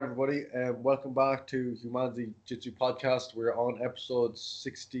everybody. Welcome back to Humanity Jitsu Podcast. We're on episode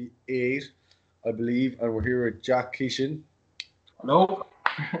 68, I believe, and we're here with Jack Keeshan. Hello.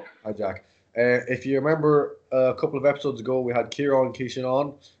 Hi, Jack. If you remember a couple of episodes ago, we had Kieran Keeshan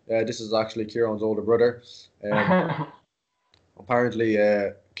on. This is actually Kieran's older brother. Apparently,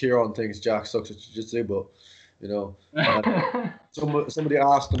 Kieran thinks Jack sucks at jiu-jitsu, but somebody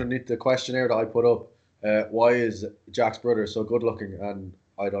asked underneath the questionnaire that I put up, why is Jack's brother so good looking? And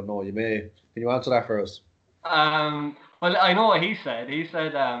I don't know. Can you answer that for us? Well, I know what he said. He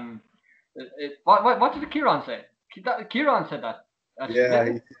said, what did Kieran say? Kieran said that.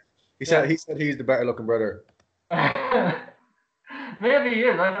 Yeah, he said he's the better looking brother. Maybe he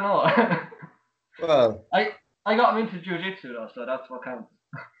is. I don't know. Well, I got him into jiu-jitsu though, so that's what counts.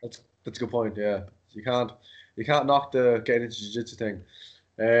 That's a good point. Yeah, you can't knock the getting into jiu-jitsu thing.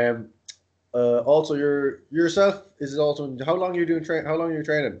 Also, yourself is also. How long are you doing How long are you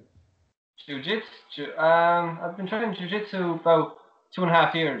training? Jiu-jitsu. I've been training jiu-jitsu about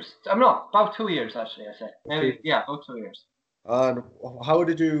 2.5 years. I'm not about 2 years actually. I say maybe about 2 years. And how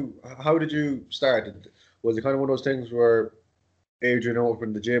did you start? Was it kind of one of those things where Adrian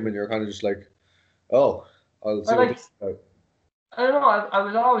opened the gym and you're kind of just like, oh, I'll see what this is about? I don't know. I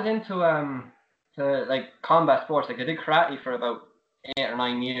was always into to combat sports. Like I did karate for about 8 or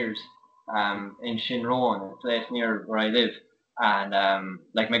 9 years. In Shinron, a place near where I live, and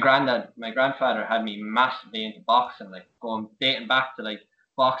my grandfather had me massively into boxing, dating back to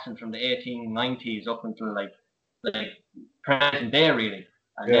boxing from the 1890s up until present day really.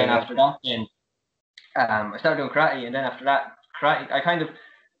 And then after that, I started doing karate, and then after that, I kind of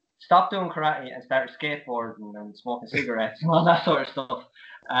stopped doing karate and started skateboarding and smoking cigarettes and all that sort of stuff,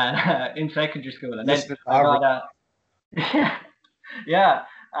 and in secondary school, and then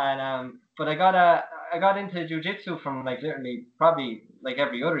but I got into jiu-jitsu from literally probably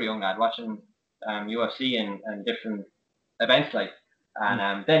every other young lad watching UFC and different events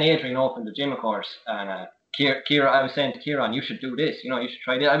and then Adrian opened the gym, of course, and Kira, I was saying to Kieran, you should do this, you should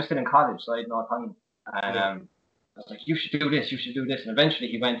try this. I was still in college, so I had no time, and I was like, you should do this, and eventually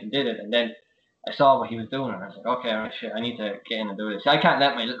he went and did it, and then I saw what he was doing, and I was like, okay, all right, shit, I need to get in and do this. I can't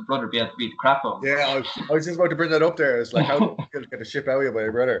let my little brother be able to beat the crap out of me. Yeah, I was just about to bring that up there. It's like, how do you get the ship out of you by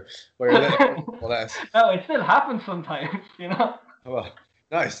your brother? By your little less. No, it still happens sometimes, Well,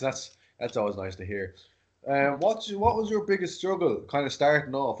 nice. That's always nice to hear. What was your biggest struggle kind of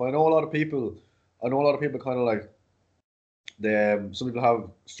starting off? I know a lot of people kind of some people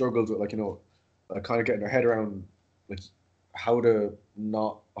have struggles with kind of getting their head around how to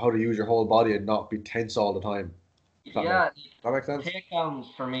use your whole body and not be tense all the time. That makes sense. Takedowns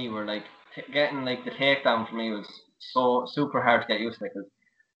for me were getting the takedown for me was so super hard to get used to, because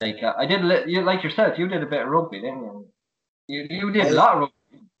I did yourself. You did a bit of rugby, didn't you? You did a lot of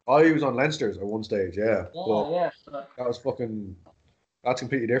rugby. I was on Leinster's at one stage, yeah. Yeah. That was that's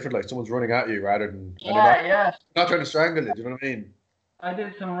completely different. Someone's running at you rather than not trying to strangle you. Do you know what I mean? I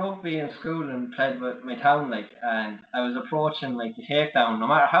did some rugby in school and played with my town, and I was approaching the takedown. No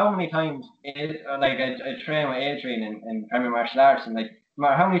matter how many times, I train with Adrian in Premier Martial Arts, and no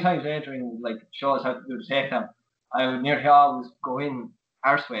matter how many times Adrian shows how to do the takedown, I would nearly always go in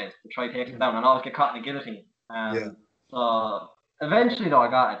arseways to try to take him down, and always get caught in a guillotine. So eventually, though, I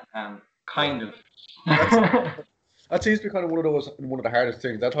got it. Kind of. That seems to be kind of one of the hardest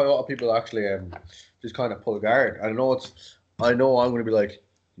things. That's why a lot of people actually just kind of pull guard. I know I'm going to be like,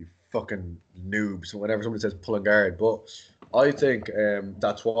 you fucking noobs whenever somebody says pulling guard, but I think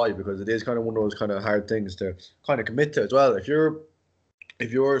that's why, because it is kind of one of those kind of hard things to kind of commit to as well. If you're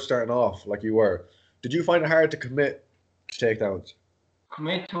starting off like you were, did you find it hard to commit to takedowns?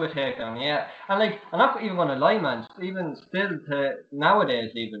 Commit to a takedown, yeah. And I'm not even going to lie, man. Even still to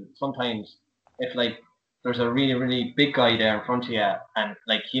nowadays, even sometimes if there's a really, really big guy there in front of you and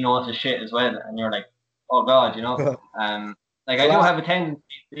he knows his shit as well, and you're like, oh god, I do have a tendency,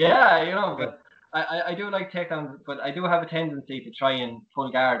 but I do like takedowns, but I do have a tendency to try and pull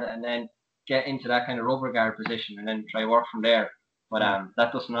guard and then get into that kind of rubber guard position and then try work from there. But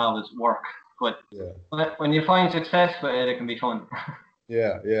that doesn't always work. But when you find success with it, it can be fun.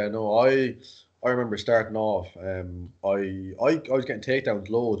 No, I remember starting off. I was getting takedowns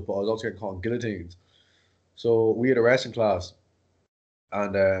loads, but I was also getting caught in guillotines. So we had a wrestling class,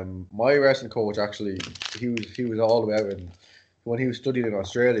 and my wrestling coach actually, he was all the way out when he was studying in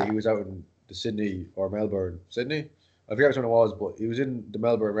Australia. He was out in the Sydney or Melbourne, Sydney. I forget which one it was, but he was in the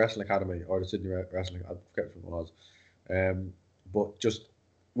Melbourne Wrestling Academy or the Sydney Wrestling. I forget which one it was. But just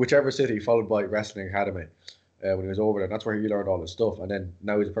whichever city followed by Wrestling Academy. When he was over there, and that's where he learned all his stuff. And then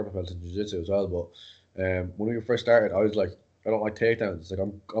now he's a purple belt in jiu-jitsu as well. But when we first started, I was like, I don't like takedowns. It's like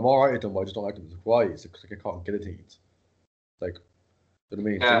I'm all right at them, but I just don't like them. It's like, why? It's because I get caught in guillotines. Like, you know what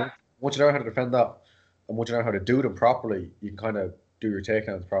I mean? Yeah. So once you know how to defend that, and once you know how to do them properly, you can kind of do your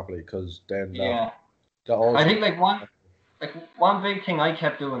takedowns properly. Because then Yeah. that I also think one big thing I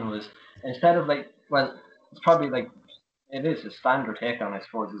kept doing was instead of like, well, it's probably like it is a standard takedown, I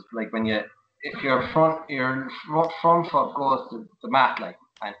suppose. Is like when you if your front foot goes to the mat like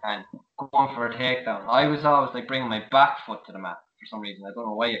and going for a takedown. I was always like bringing my back foot to the mat for some reason. I don't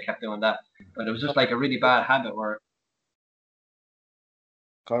know why I kept doing that, but it was just like a really bad habit where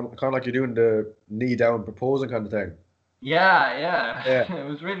kind of like you're doing the knee down proposing kind of thing. yeah, Yeah, it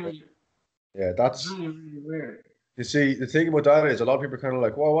was yeah. That's really weird. you see the thing about that is a lot of people are kind of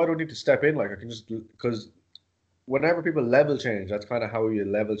like, well, why do I need to step in? Like I can just because whenever people level change, that's kind of how you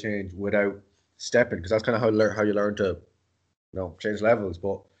level change without stepping, because that's kind of how you learn to change levels.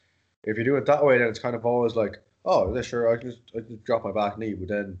 But if you do it that way, then it's kind of always like, oh, yeah, sure, I can just drop my back knee, but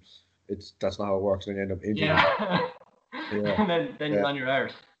then that's not how it works, and you end up injuring yourself. Yeah, Yeah, and then yeah, you're on your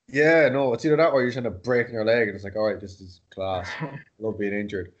arse. yeah. No, it's either that or you're kind of breaking your leg, and it's like, all right, this is class. Love being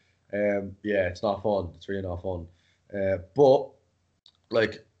injured. Yeah, it's not fun. It's really not fun. But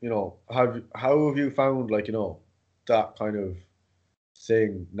like how have you found like that kind of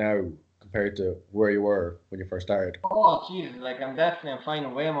thing now compared to where you were when you first started? Oh Jesus! Like I'm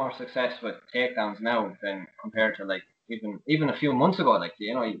finding way more success with takedowns now than compared to like even a few months ago. Like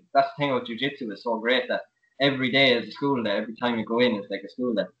that's the thing about jujitsu is so great that every day is a school day. Every time you go in, it's like a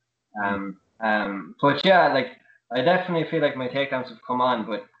school day. Mm. But yeah, like I definitely feel like my takedowns have come on,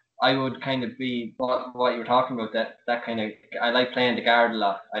 but I would kind of be what you were talking about. That kind of I like playing the guard a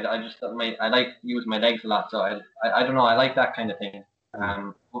lot. I like using my legs a lot. So I don't know. I like that kind of thing.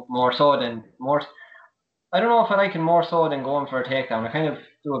 Mm. More so than more. I don't know if I like it more so than going for a takedown. I kind of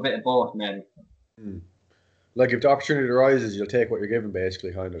do a bit of both, maybe. Mm. Like if the opportunity arises, you'll take what you're given,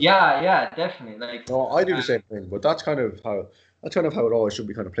 basically, kind of. Yeah, definitely. Like, No, I do the same thing, but that's kind of how it always should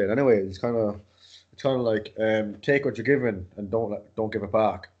be kind of played. Anyway, it's kind of like take what you're given and don't give it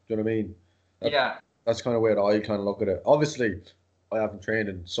back. Do you know what I mean? That yeah, that's kind of where I kind of look at it. Obviously, I haven't trained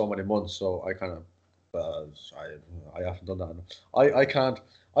in so many months, so I kind of I haven't done that.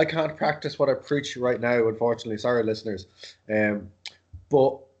 I can't practice what I preach right now. Unfortunately, sorry, listeners.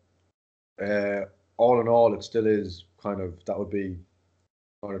 But uh, all in all, it still is kind of that would be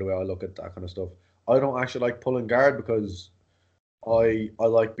kind of the way I look at that kind of stuff. I don't actually like pulling guard because I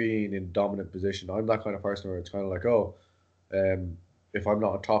like being in dominant position. I'm that kind of person where it's kind of like, oh, um, if I'm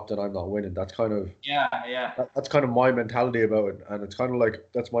not on top, then I'm not winning. yeah. That's kind of my mentality about it, and it's kind of like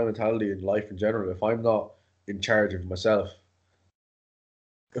that's my mentality in life in general. If I'm not in charge of myself,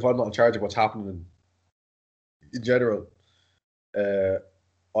 if I'm not in charge of what's happening in general, uh,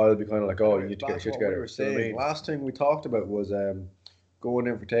 I'll be kind of like, oh, you need to get your shit together. We were saying, last thing we talked about was going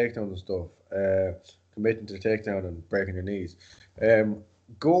in for takedowns and stuff, committing to the takedown and breaking your knees. Um,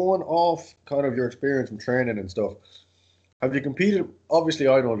 Going off kind of your experience from training and stuff, have you competed? Obviously,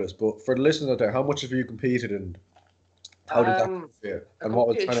 I know this, but for the listeners out there, how much have you competed and how did that feel? I And what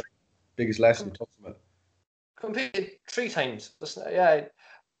was kind competed of the biggest lesson you com- took from it? competed 3 times. Yeah,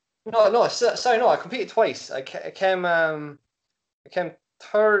 no, sorry, no, I competed twice. I came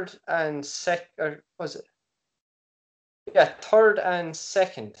third and second, or was it? Yeah, third and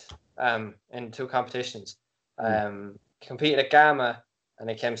second in 2 competitions. Mm. Competed at Gamma and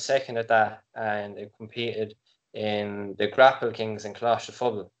I came second at that, and I competed in the Grapple Kings in Clash of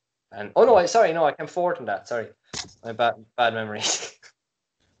Fubble. And oh no, I came fourth in that. Sorry, my bad memory.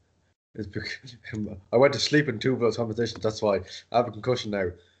 I went to sleep in two of those competitions. That's why I have a concussion now.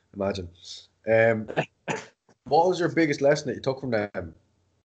 Imagine. Um, what was your biggest lesson that you took from them?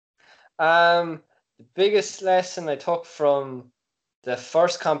 The biggest lesson I took from the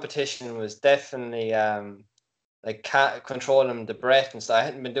first competition was definitely like controlling the breath and stuff. I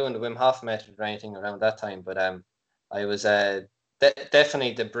hadn't been doing the Wim Hof method or anything around that time, but I was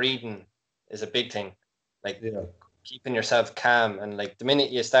definitely the breathing is a big thing. Like Yeah, keeping yourself calm, and like the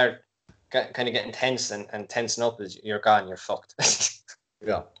minute you start kind of getting tense and tensing up, is you're gone, you're fucked.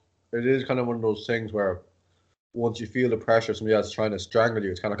 yeah. It is kind of one of those things where once you feel the pressure, somebody else trying to strangle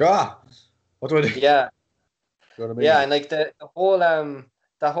you, it's kind of like, what do I do? Yeah. You know what I Yeah, mean? and like the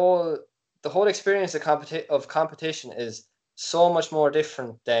whole the whole experience of competition is so much more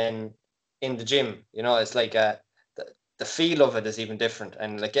different than in the gym. It's like the feel of it is even different,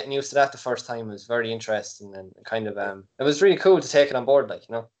 and like getting used to that the first time was very interesting, and kind of it was really cool to take it on board, like.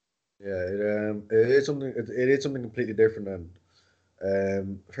 Yeah, it is something completely different,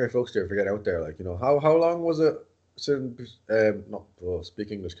 and fair folks there for getting out there. Like how long was it since not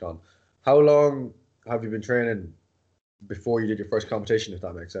speak English, Con? How long have you been training before you did your first competition, if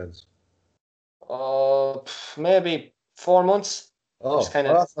that makes sense? Maybe 4 months. Just Oh, kind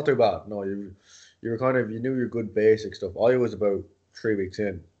well, of. that's not too bad. No, you were kind of you knew your good basic stuff. I was about 3 weeks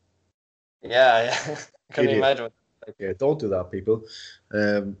in. Yeah, yeah. I can Idiot. imagine. Like, Yeah, don't do that, people.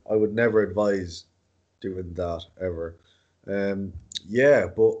 I would never advise doing that ever. Yeah,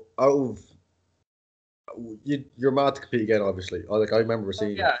 but out of you're mad to compete again, obviously. I remember oh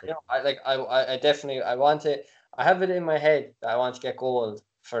seeing you. yeah, I definitely I want it. I have it in my head that I want to get gold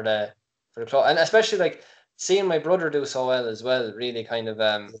for the club, and especially like seeing my brother do so well as well. Really, kind of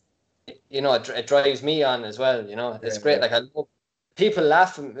it drives me on as well. It's great. Yeah, Like I love people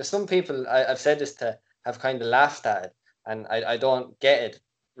laughing. Some people I've said this to have kind of laughed at it, and I don't get it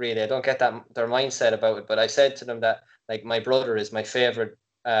really. I don't get that their mindset about it. But I said to them that like my brother is my favorite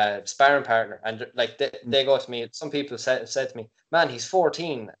sparring partner, and like they go to me. Some people said to me, "Man, he's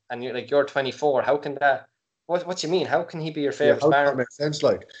 14, and you're 24. How can that? What do you mean? How can he be your yeah. favorite How does that sparring?" make sense?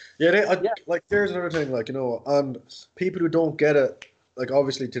 Like, yeah, Yeah, like there's another thing, like and people who don't get it, like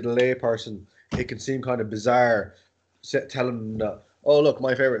obviously to the lay person, it can seem kind of bizarre, telling them that, oh look,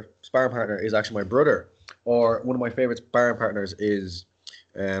 my favorite sparring partner is actually my brother, or one of my favorite sparring partners is,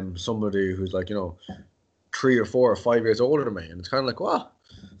 somebody who's like 3 or 4 or 5 years older than me, and it's kind of like, what?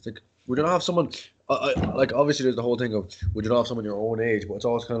 It's like, would you not have someone? Like obviously there's the whole thing of would you not have someone your own age, but it's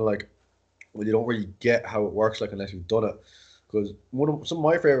always kind of like, well, you don't really get how it works like unless you've done it. Because some of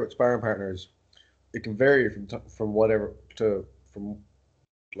my favorite sparring partners, it can vary from whatever to from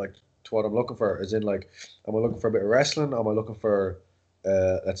like to what I'm looking for. As in, like, am I looking for a bit of wrestling? Am I looking for,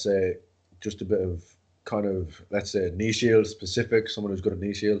 let's say, just a bit of kind of, let's say, knee shield specific, someone who's good at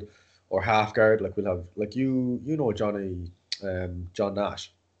knee shield, or half guard? Like we'll have like Johnny, John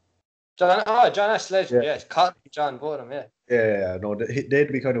Nash. John Ash Legend. Yeah, Yeah, Cotton John, both of them. Yeah. yeah, no,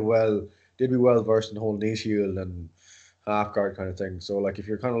 they'd be kind of they'd be well versed in the whole knee shield and half guard kind of thing. So like if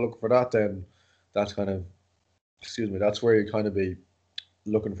you're kind of looking for that, then that's kind of, excuse me, that's where you kind of be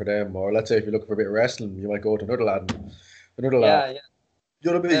looking for them. Or let's say if you're looking for a bit of wrestling, you might go to another lad. Yeah, yeah,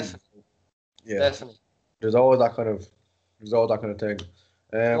 You know what I mean? definitely, Yeah. definitely. There's always that kind of there's always that kind of thing.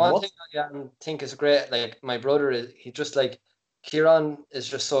 One thing What's I think is great, like my brother is, he just like Kieran is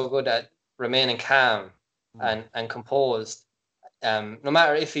just so good at remaining calm and composed. No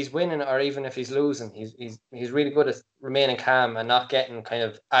matter if he's winning or even if he's losing, he's really good at remaining calm and not getting kind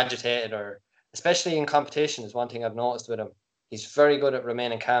of agitated or especially in competition is one thing I've noticed with him. He's very good at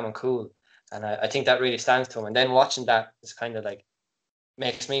remaining calm and cool, and I think that really stands to him. And then watching that is kind of like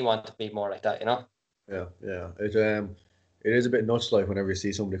makes me want to be more like that, you know? yeah. It is a bit nuts like whenever you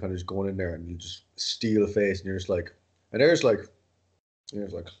see somebody kind of just going in there and you just steal a face and you're just like, and there's like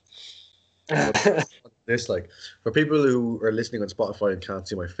what this like for people who are listening on Spotify and can't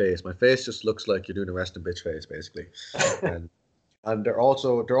see my face just looks like you're doing a resting bitch face basically, and they're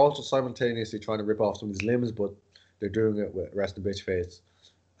also simultaneously trying to rip off somebody's limbs, but they're doing it with resting bitch face.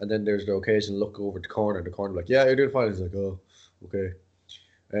 And then there's the occasional look over the corner like, yeah, you're doing fine. He's like, oh, okay.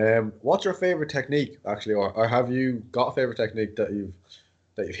 What's your favorite technique actually, or have you got a favorite technique that you've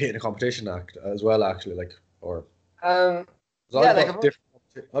hit in a competition act as well actually, like, or um, 'cause yeah, like I've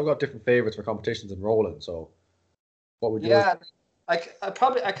I've got different favorites for competitions and rolling. So what would yours? yeah, I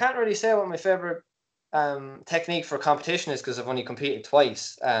can't really say what my favorite technique for competition is because I've only competed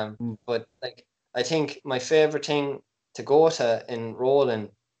twice. Mm, But like I think my favorite thing to go to in rolling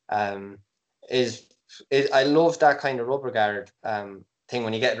um is I love that kind of rubber guard thing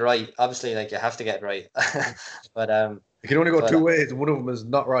when you get it right. Obviously, like you have to get it right. but you can only go but two ways, and one of them is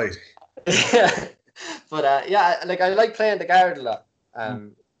not right. yeah, yeah, like I like playing the guard a lot.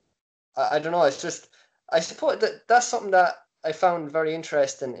 Mm, I don't know. It's just I suppose that's something that I found very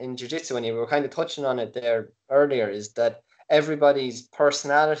interesting in jiu-jitsu when you were kind of touching on it there earlier is that everybody's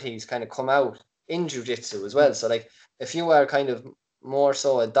personalities kind of come out in jiu-jitsu as mm, well. So like if you are kind of more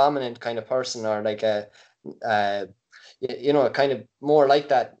so a dominant kind of person or like a uh kind of more like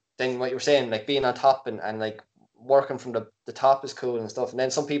that than what you were saying, like being on top and like working from the top is cool and stuff. And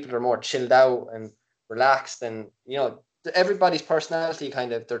then some people are more chilled out and relaxed and everybody's personality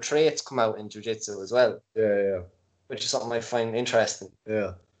kind of their traits come out in jiu-jitsu as well, yeah, which is something I find interesting.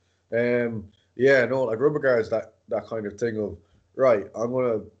 yeah, yeah. No, like rubber guards, that kind of thing of right.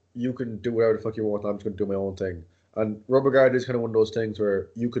 You can do whatever the fuck you want. I'm just gonna do my own thing. And rubber guard is kind of one of those things where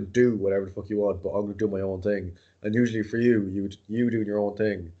you can do whatever the fuck you want, but I'm gonna do my own thing. And usually for you doing your own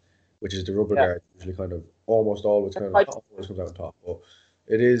thing, which is the rubber Yeah. guard, usually kind of almost always kind of I, not always comes out on top. But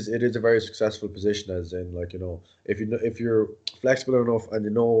it is a very successful position, as in like if you're flexible enough and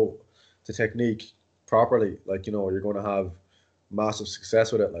you know the technique properly, like you're going to have massive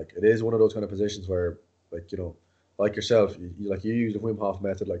success with it. Like it is one of those kind of positions where like like yourself, like you use the Wim Hof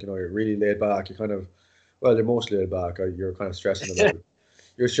method, like you're really laid back. You kind of, well, you're mostly laid back. You're kind of stressing about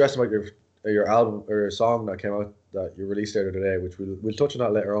you're stressing about your album or your song that came out that you released later today, which we'll touch on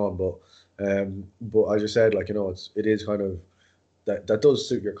that later on. But as you said, like it is kind of that does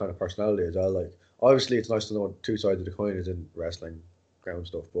suit your kind of personality as well. Like obviously, it's nice to know two sides of the coin is in wrestling, ground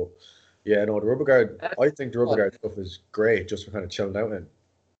stuff. But yeah, no, the rubber guard. I think the rubber guard stuff is great just for kind of chilling out in.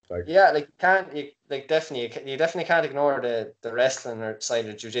 Like yeah, like you definitely can't ignore the wrestling or side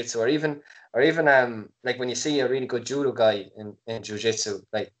of jiu-jitsu, or even like when you see a really good judo guy in jiu-jitsu,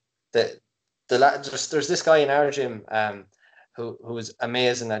 like there's this guy in our gym who's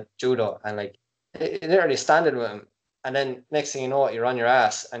amazing at judo, and like literally standing with him, and then next thing you know, you're on your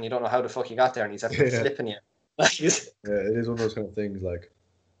ass and you don't know how the fuck you got there, and he's after flipping you. Like yeah, it is one of those kind of things. Like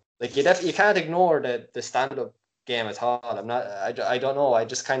you can't ignore the stand-up game at all. I don't know. I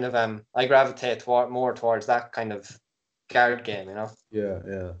just kind of I gravitate more towards that kind of guard game, you know. Yeah,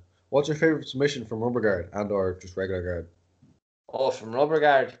 yeah. What's your favorite submission from rubber guard and or just regular guard? Oh, from rubber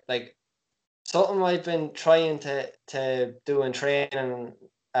guard, like something I've been trying to do in training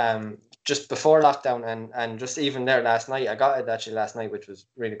just before lockdown and just even there last night. I got it actually last night, which was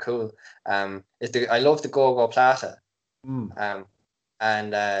really cool. I love the go-go plata.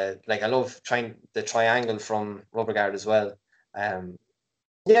 And like I love trying the triangle from rubber guard as well.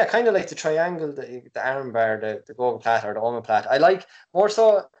 Yeah, kind of like the triangle, the arm bar, the go-go plata or the omoplata. I like more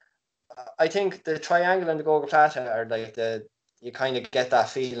so. I think the triangle and the go-go plata are like you kind of get that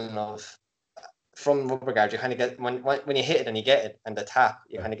feeling of from rubber guard. You kind of get when you hit it and you get it and the tap,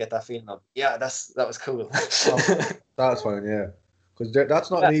 you kind of get that feeling of that was cool. That's fine, yeah, because that's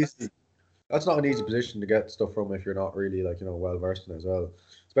not an easy. That's not an easy position to get stuff from if you're not really like well versed in it as well.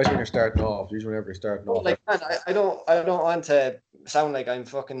 Especially when you're starting off. Usually whenever you're starting off. Like man, I don't want to sound like I'm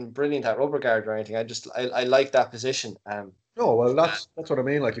fucking brilliant at rubber guard or anything. I like that position. No, well that's what I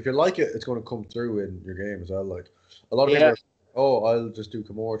mean. Like if you like it, it's going to come through in your game as well. Like a lot of people I'll just do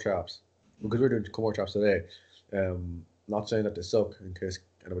Kimura traps because we're doing Kimura traps today. Not saying that they suck in case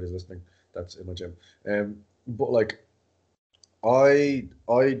anybody's listening. That's in my gym. But like I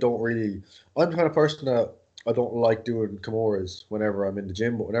don't really. I'm the kind of person that I don't like doing Kimuras whenever I'm in the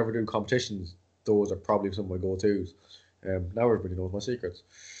gym, but whenever I do competitions, those are probably some of my go-tos. Now everybody knows my secrets.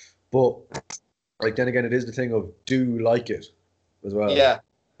 But like then again, it is the thing of do like it as well. Yeah.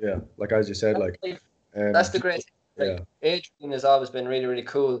 Yeah. Like as you said, that's the great thing. Like Adrian has always been really, really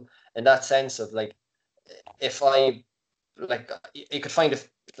cool in that sense of like if I like you could find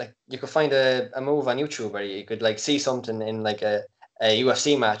a move on YouTube where you could like see something in like a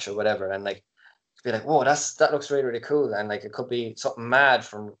UFC match or whatever and like be like, whoa, that looks really, really cool. And like it could be something mad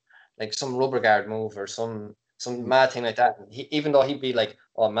from like some rubber guard move or some mad thing like that. And even though he'd be like,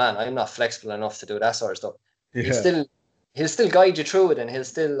 oh man, I'm not flexible enough to do that sort of stuff. Yeah. He'll still guide you through it and he'll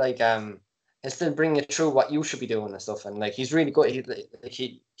still like he'll still bring you through what you should be doing and stuff. And like he's really good.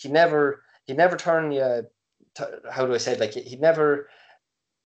 He never turn you how do I say it? Like he'd never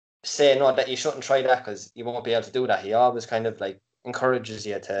say no that you shouldn't try that because you won't be able to do that. He always kind of like encourages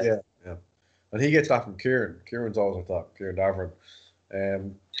you to yeah. And he gets that from Kieran. Kieran's always like that. Kieran Davern.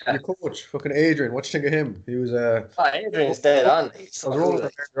 Your coach, fucking Adrian. What you think of him? He was Adrian's dead on. I was rolling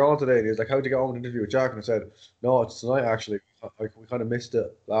on today. And he was like, "How'd you get on an interview with Jack?" And I said, "No, it's tonight actually. We kind of missed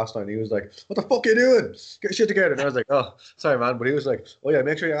it last night." And he was like, "What the fuck are you doing? Get shit together." And I was like, "Oh, sorry, man." But he was like, "Oh yeah,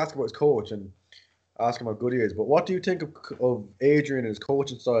 make sure you ask about his coach and ask him how good he is." But what do you think of Adrian and his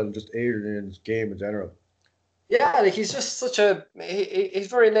coaching style and just Adrian's game in general? Yeah, like he's just he's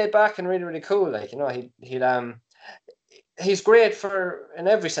very laid back and really, really cool. Like he's great in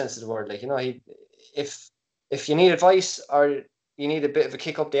every sense of the word. Like if you need advice or you need a bit of a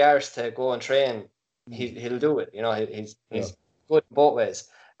kick up the arse to go and train, he'll do it. He's good both ways.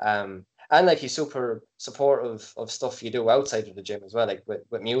 And like he's super supportive of stuff you do outside of the gym as well, like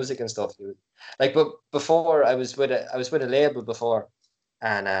with music and stuff. But before I was with a label before.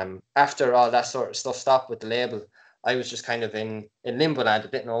 And after all that sort of stuff stopped with the label, I was just kind of in limbo land. I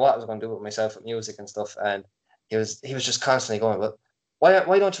didn't know what I was going to do with myself with music and stuff. And he was just constantly going, "Well,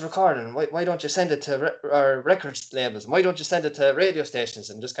 why don't you record and why don't you send it to our records labels? Why don't you send it to radio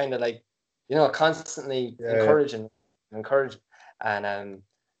stations?" And just kind of like, constantly encouraging. And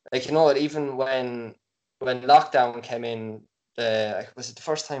like even when lockdown came in, was it the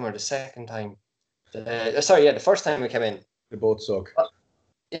first time or the second time? The first time we came in. They both suck.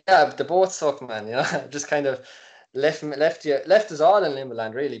 Yeah, the both suck, man. Just kind of left us all in limbo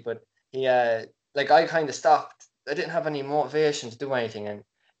land, really. But he, like, I kind of stopped. I didn't have any motivation to do anything, and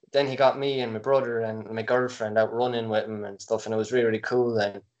then he got me and my brother and my girlfriend out running with him and stuff, and it was really, really cool.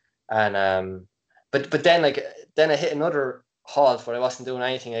 But then like then I hit another halt where I wasn't doing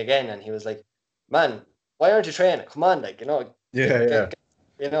anything again, and he was like, "Man, why aren't you training? Come on, like, Yeah.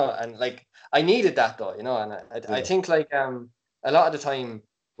 and like I needed that though, and I think like a lot of the time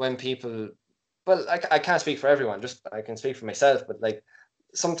when people, well, I can't speak for everyone, just I can speak for myself, but like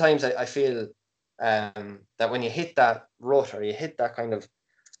sometimes I feel that when you hit that rut or you hit that kind of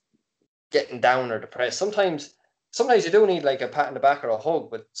getting down or depressed, sometimes you do need like a pat in the back or a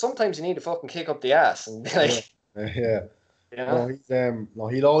hug, but sometimes you need to fucking kick up the ass and be Yeah. like, Yeah. No,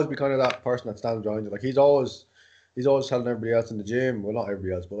 he'll always be kind of that person that stands behind you. Like he's always telling everybody else in the gym, well, not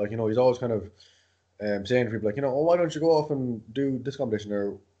everybody else, but like he's always kind of saying to people like, oh, why don't you go off and do this competition,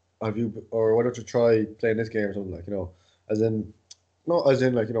 or why don't you try playing this game or something, like, as in, not as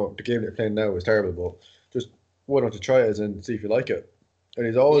in like, the game that you're playing now is terrible, but just why don't you try it, as in see if you like it. And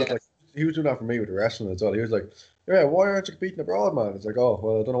he's always yeah, like, he was doing that for me with the wrestling as well. He was like, yeah, why aren't you competing abroad, man? It's like, oh,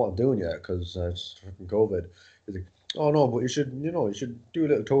 well, I don't know what I'm doing yet because it's fucking COVID. He's like, oh no, but you should do a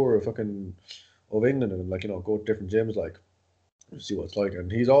little tour of England and like, go to different gyms, like, see what it's like.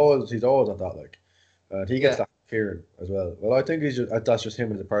 And he's always at that, like, and he gets yeah, that from Kieran as well. Well, I think that's just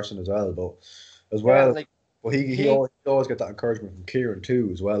him as a person as well, but as yeah, well, like but he he, always get that encouragement from Kieran too,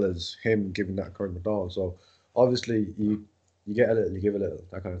 as well as him giving that encouragement on. So obviously you get a little, you give a little,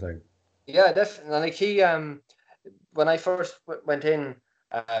 that kind of thing. yeah, definitely. Like he, when I first went in,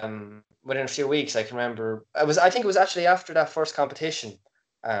 within a few weeks, I can remember. I think it was actually after that first competition.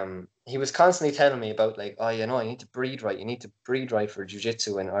 He was constantly telling me about like, oh, you need to breathe right. You need to breathe right for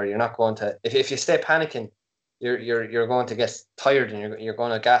jujitsu, and or you're not going to. If you stay panicking, you're going to get tired, and you're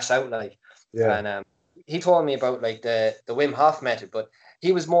going to gas out. Like, Yeah, and he told me about like the Wim Hof method, but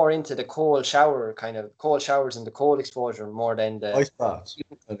he was more into the cold showers and the cold exposure more than the ice baths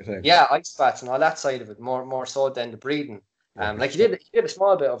kind of thing. yeah, ice baths and all that side of it, more so than the breathing. Yeah, Like he did a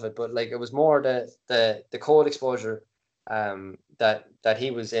small bit of it, but like it was more the cold exposure, that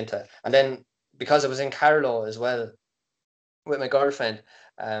he was into. And then because I was in Carlow as well with my girlfriend,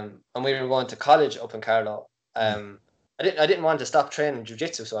 and we were going to college up in Carlow, I didn't want to stop training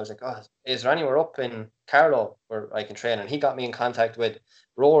jujitsu, so I was like, oh, is there anywhere up in Carlow where I can train? And he got me in contact with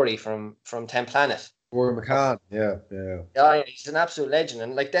Rory from Ten Planet. Rory McCann. Yeah, yeah. Yeah, yeah, he's an absolute legend,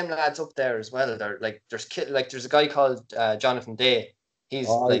 and like them lads up there as well. They're like there's a guy called Jonathan Day. He's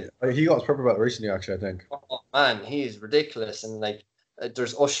like, He got his purple belt recently, actually, I think. oh man, he's ridiculous, and like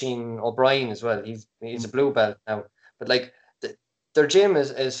there's Oisin O'Brien as well. He's a blue belt now, but like their gym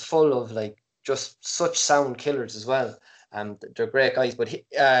is full of like just such sound killers as well. They're great guys. But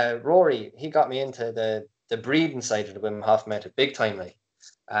Rory, he got me into the breathing side of the Wim Hof method big time, like,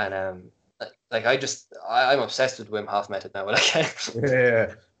 and like I'm obsessed with Wim Hof method now. Like,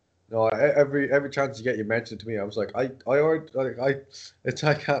 Yeah. No, every chance you get, you mention it to me. I was like, I can't.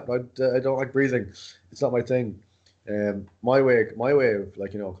 I don't like breathing. It's not my thing. My way of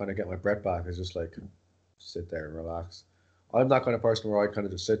like, kind of get my breath back is just like sit there and relax. I'm that kind of person where I kind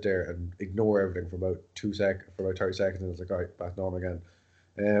of just sit there and ignore everything for about for about 30 seconds, and it's like, all right, back normal again.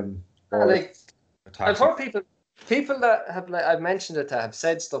 Or like a I've taxi. heard people that have like I've mentioned it that have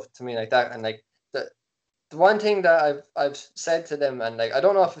said stuff to me like that, and like the one thing that I've said to them, and like I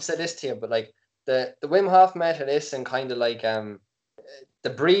don't know if I've said this to you, but like the Wim Hof method isn't kind of like the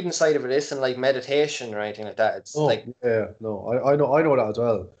breathing side of it isn't like meditation or anything like that. It's Oh, like yeah, no, I know that as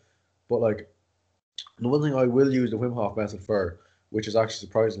well. But like, the one thing I will use the Wim Hof method for, which is actually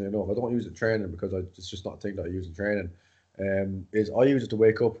surprisingly enough, I don't use it in training because it's just not a thing that I use in training. Is I use it to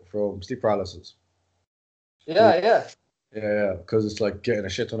wake up from sleep paralysis. yeah, yeah, Yeah, yeah, because it's like getting a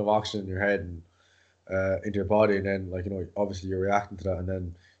shit ton of oxygen in your head and into your body, and then like, obviously you're reacting to that, and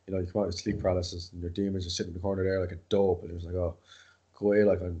then you come out with sleep paralysis, and your demon's just sitting in the corner there like a dope, and it's like, oh, go away,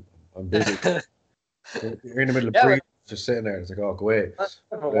 like I'm busy. You're in the middle of yeah. But breathing, just sitting there, and it's like, oh, go away. that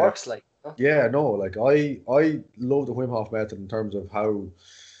never But, works. Like. yeah, no, like I love the Wim Hof method in terms of how,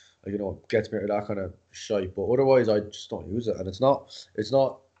 like, it gets me out of that kind of shite. But otherwise, I just don't use it, and it's not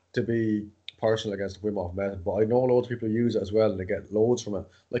to be personal against the Wim Hof method. But I know loads of people who use it as well, and they get loads from it,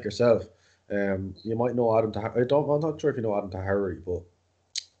 like yourself. You might know Adam. I'm not sure if you know Adam Tahari,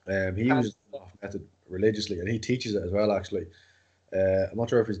 but he uses the Wim Hof method religiously, and he teaches it as well. Actually, I'm not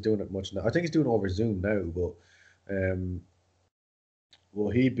sure if he's doing it much now. I think he's doing it over Zoom now, but. Um, well,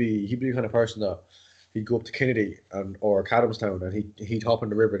 he'd be the kind of person that he'd go up to Kennedy or Cadamstown, and he'd hop in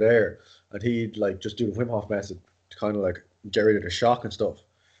the river there, and he'd like just do the Wim Hof method to kind of like get rid of the shock and stuff.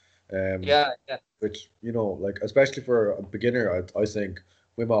 Um, Yeah, yeah. which, like, especially for a beginner, I think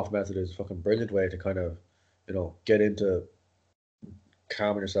Wim Hof method is a fucking brilliant way to kind of, get into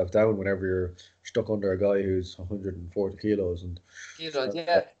calming yourself down whenever you're stuck under a guy who's 140 kilos and You know,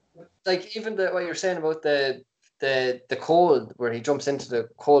 yeah. Like even what you're saying about the the cold where he jumps into the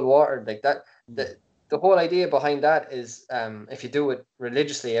cold water like that. The whole idea behind that is if you do it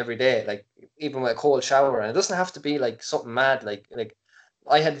religiously every day, like even with a cold shower, and it doesn't have to be like something mad. Like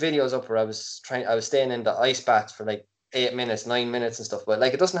I had videos up where I was staying in the ice baths for like 8 minutes, 9 minutes and stuff. But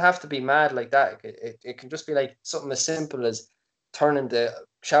like it doesn't have to be mad like that. It can just be like something as simple as turning the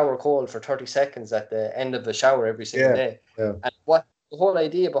shower cold for 30 seconds at the end of the shower every single day. Yeah. And what the whole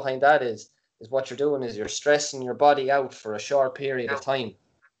idea behind that is what you're doing is you're stressing your body out for a short period of time.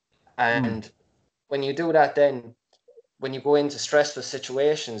 And when you do that, then when you go into stressful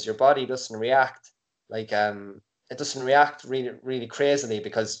situations, your body doesn't react like it doesn't react really, really crazily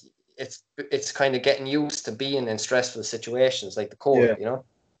because it's kind of getting used to being in stressful situations like the cold, you know?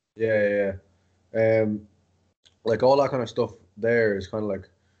 Yeah. Like all that kind of stuff there is kind of like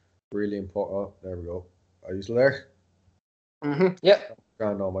really important. Oh, there we go. Are you still there? Mm-hmm. Yeah.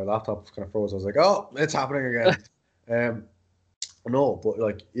 I know my laptop kind of froze. I was like, oh, it's happening again. No, but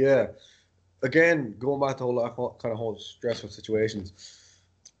like, yeah. Again, going back to whole stressful situations.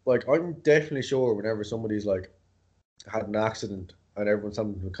 Like, I'm definitely sure whenever somebody's like had an accident and everyone's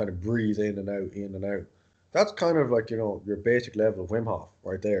having to kind of breathe in and out. That's kind of like, your basic level of Wim Hof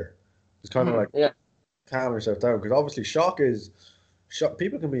right there. It's kind of like calm yourself down because obviously shock.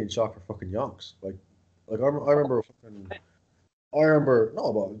 People can be in shock for fucking yonks. Like I remember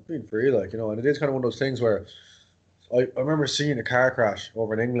no, but being free, like, and it is kind of one of those things where I remember seeing a car crash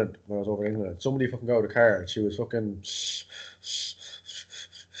over in England when I was over in England. Somebody fucking got out of the car and she was fucking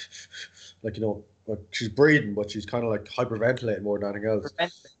like, like she's breathing, but she's kind of like hyperventilating more than anything else.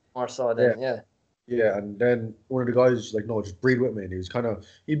 More so than, yeah. Yeah, and then one of the guys was like, no, just breathe with me. And he was kind of,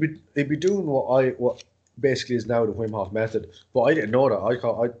 he'd be doing what basically is now the Wim Hof method. But I didn't know that. I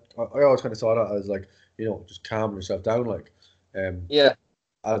always kind of saw that as like, just calm yourself down, like,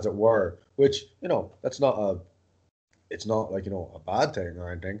 as it were. Which, that's not it's not like, a bad thing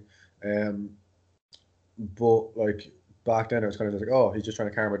or anything. But like back then it was kind of like, oh, he's just trying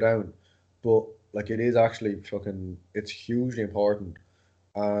to calm her down. But like it is actually it's hugely important.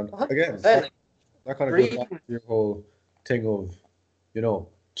 And again, that kind of goes back to your whole thing of,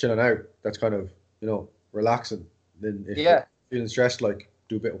 chilling out. That's kind of, relaxing. Then if you're feeling stressed, like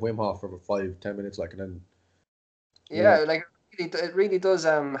do a bit of Wim Hof for about 5-10 minutes, like, and then. Like it really does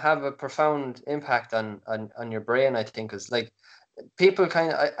have a profound impact on your brain, I think, because like people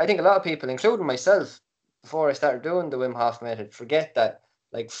I think a lot of people, including myself, before I started doing the Wim Hof method, forget that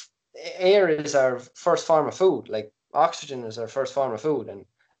like air is our first form of food, like oxygen is our first form of food, and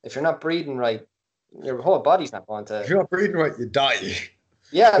if you're not breathing right, your whole body's not going to. If you're not breathing right, you die.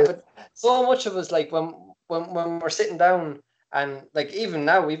 Yeah, but so much of us, like when we're sitting down. And like even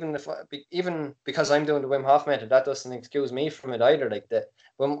now, even because I'm doing the Wim Hof method, that doesn't excuse me from it either. Like that,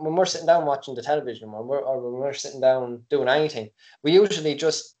 when we're sitting down watching the television, or when we're sitting down doing anything, we usually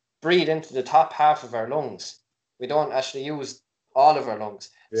just breathe into the top half of our lungs. We don't actually use all of our lungs.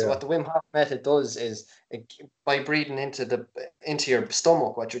 Yeah. So what the Wim Hof method does is, by breathing into your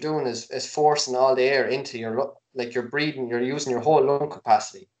stomach, what you're doing is forcing all the air into you're breathing, you're using your whole lung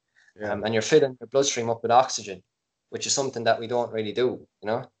capacity, and you're filling your bloodstream up with oxygen, which is something that we don't really do,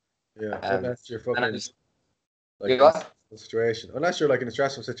 Yeah, unless you're fucking situation. Unless you're like in a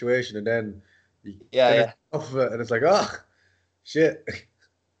stressful situation and then you get off of it and it's like, oh, shit.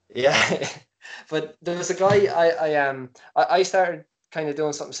 Yeah, but there was a guy I started kind of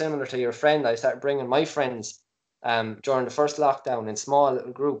doing something similar to your friend. I started bringing my friends during the first lockdown in small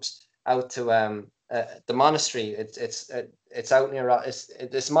little groups out to the monastery. It's out near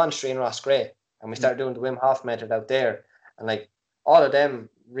it's a monastery in Roscrea. And we started doing the Wim Hof method out there, and like all of them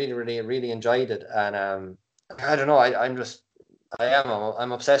really, really, really enjoyed it. And I don't know,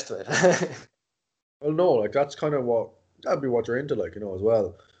 I'm obsessed with it. Well, no, like that'd be what you're into, like, as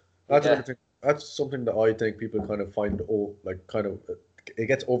well. That's something that I think people kind of find it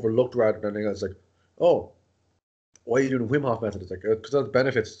gets overlooked rather than anything else. Like, oh, why are you doing the Wim Hof method? It's like because of the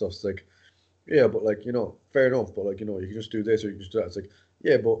benefits stuff. It's like, yeah, but like, fair enough. But like, you can just do this or you can just do that. It's like,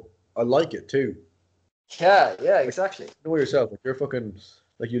 yeah, but I like it too. Yeah, exactly. Know yourself, like you're fucking,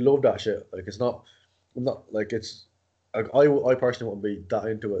 like you love that shit. Like I'm not like it's. Like I personally won't be that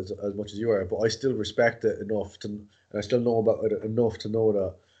into it as much as you are, but I still respect it enough and I still know about it enough to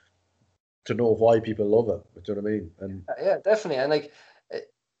know why people love it. Do you know what I mean? And yeah, definitely. And like,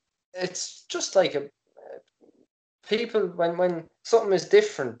 it's just like people when something is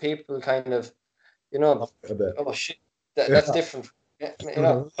different, people kind of, a bit. Oh shit, that's different. Like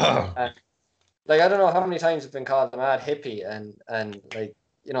I don't know how many times I've been called a mad hippie, and like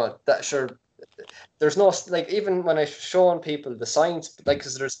that sure. There's no like even when I'm showing people the science, like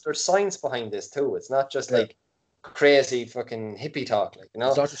because there's science behind this too. It's not just like crazy fucking hippie talk, like, you know.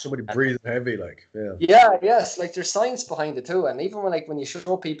 It's not just somebody breathing heavy, like, yeah. Yeah, yes, like there's science behind it too, and even when you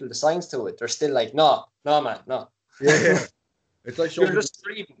show people the science to it, they're still like, no, man, no. Yeah. It's like showing You're people, just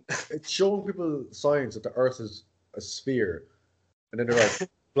dreaming. it's showing people science that the Earth is a sphere, and then they're like,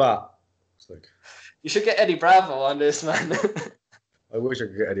 flat. It's like, You should get Eddie Bravo on this, man. I wish I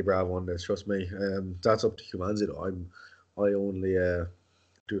could get Eddie Bravo on this. Trust me. That's up to humanity. Though. I only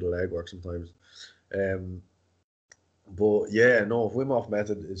do the legwork sometimes. But yeah, no, Wim Hof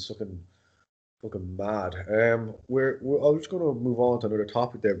method is fucking mad. I'm just gonna move on to another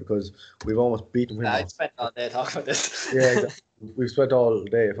topic there because we've almost beaten Wim I Hof. spent all day talking about this. Yeah, exactly. We've spent all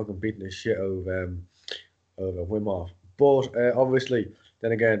day fucking beating the shit out of Wim Hof. But obviously,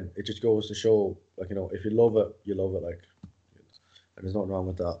 then again, it just goes to show, like, you know, if you love it, you love it. Like, and there's nothing wrong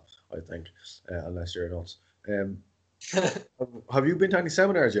with that, I think, unless you're nuts. Have you been to any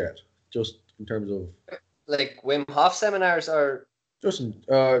seminars yet? Just in terms of Like Wim Hof seminars or just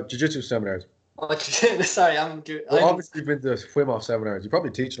jiu-jitsu seminars. sorry, Well, obviously you've been to Wim Hof seminars. You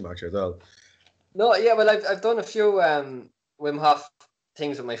probably teach them actually as well. No, yeah, well, I've done a few Wim Hof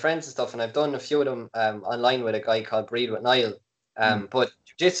things with my friends and stuff, and I've done a few of them online with a guy called Breed with Niall. But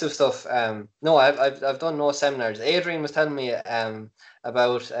jiu-jitsu stuff, no, I've done no seminars. Adrian was telling me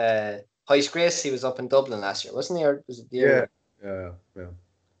about Heist Gracie. He was up in Dublin last year, wasn't he? Or was it the year? Yeah.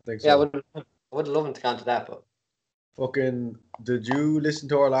 I think so. Yeah, I would love him to go to that, but fucking, did you listen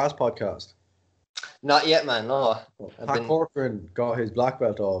to our last podcast? not yet, man. No. Pat Corcoran got his black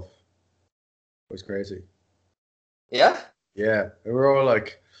belt off. It was crazy. Yeah? Yeah. And we're all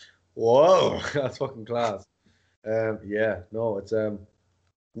like, whoa, that's fucking class. Yeah, no, it's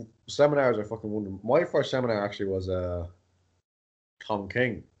seminars are fucking wonderful. My first seminar actually was Tom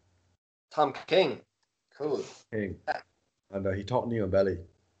King. Tom King. Cool. King. And he taught knee on belly.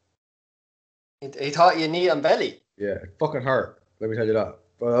 He taught you knee on belly? Yeah, it fucking hurt. Let me tell you that.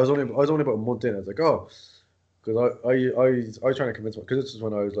 But I was only about a month in. I was like, oh, because I was trying to convince because this is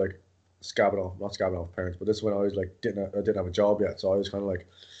when I was like not scabbing off parents, but this is when I was like I didn't have a job yet, so I was kind of like,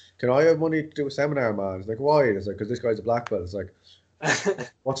 can I have money to do a seminar, man? It's like, why? It's like, because this guy's a black belt. It's like,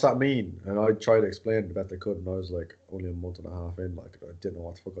 what's that mean? And I tried to explain the best I could, and I was like only a month and a half in, like I didn't know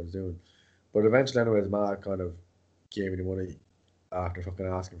what the fuck I was doing. But eventually, anyways, Matt kind of gave me the money after fucking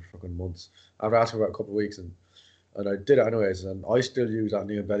asking for fucking months. After asking for about a couple of weeks, and I did it anyways, and I still use that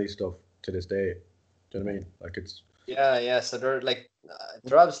knee and belly stuff to this day. Do you know what I mean? Like it's yeah. So they're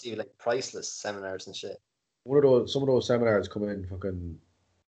obviously like priceless seminars and shit. Some of those seminars come in fucking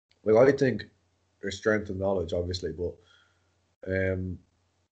like I think there's strength and knowledge, obviously, but you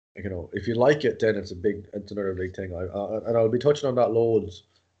know, if you like it, then it's another big thing. And I'll be touching on that loads,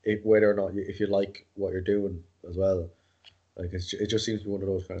 whether or not if you like what you're doing as well. Like it just seems to be one of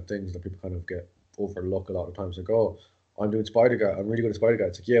those kind of things that people kind of get overlooked a lot of times. Like, oh, I'm doing Spider Guy. I'm really good at Spider Guy.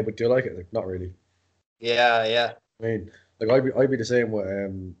 It's like, yeah, but do you like it? Like, not really. Yeah. I mean, like I'd be the same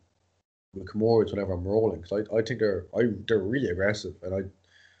with Kimura's whenever I'm rolling. Cause I think they're really aggressive, and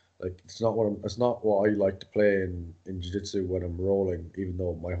it's not what I like to play in jiu-jitsu when I'm rolling. Even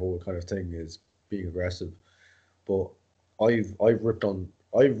though my whole kind of thing is being aggressive, but I've ripped on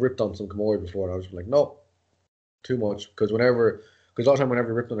some Kimura before, and I was like, no, too much. Because a lot of time whenever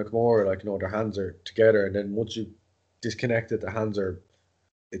you rip on a Kimura, like, you know, their hands are together, and then once you disconnect it, the hands are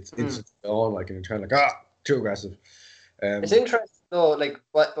it's instantly on, like, and you're trying like too aggressive. It's interesting though, like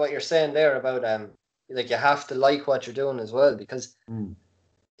what you're saying there about like you have to like what you're doing as well, because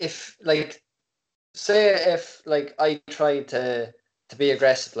if like if like I try to be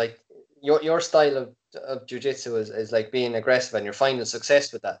aggressive, like your style of jiu-jitsu is like being aggressive and you're finding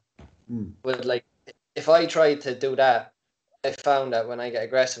success with that. But like if I try to do that, I found that when I get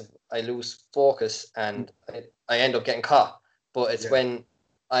aggressive, I lose focus and I end up getting caught. But it's when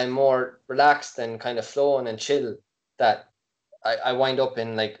I'm more relaxed and kind of flowing and chill that I wind up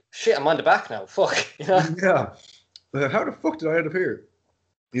in like, shit, I'm on the back now. Fuck. You know? Yeah. How the fuck did I end up here?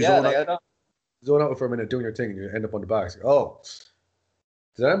 You zone out for a minute doing your thing and you end up on the back. Like, oh,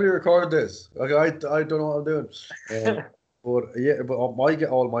 did anybody record this? Like, I don't know what I'm doing. But I get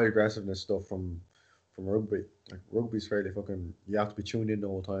all my aggressiveness stuff from rugby. Like, rugby's fairly fucking, you have to be tuned in the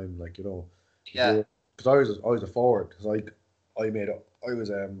whole time, like, you know. Yeah. Because I was a forward, because I was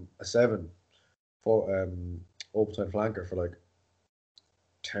a 7 for open side flanker for like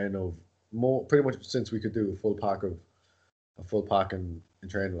 10 of more, pretty much since we could do a full pack in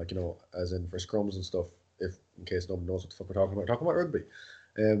training, like, you know, as in for scrums and stuff, if in case no one knows what the fuck we're talking about rugby.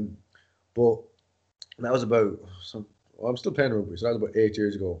 But that was about I'm still playing rugby, so that was about 8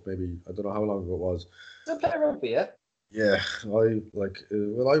 years ago, maybe. I don't know how long ago it was. Still playing rugby, yeah? Yeah, I've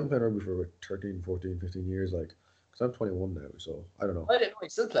been playing rugby for about 13, 14, 15 years, like. So I'm 21 now, so I don't know. I didn't know he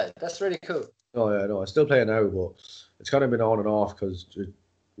still played. That's really cool. Oh yeah, no, I still play now, but it's kind of been on and off because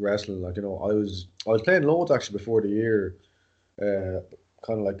wrestling. Like I was playing loads actually before the year,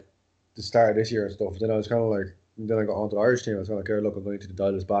 kind of like the start of this year and stuff. Then I was kind of like, then I got onto the Irish team. I was kind of like, okay, look, I'm going to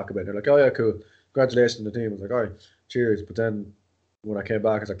dial this back a bit. And they're like, oh yeah, cool, congratulations on the team. I was like, all right, cheers. But then when I came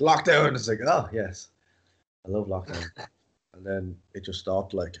back, it's like lockdown. It's like, oh yes, I love lockdown. And then it just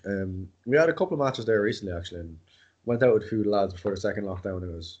stopped. Like, we had a couple of matches there recently actually, and went out with a few lads before the second lockdown.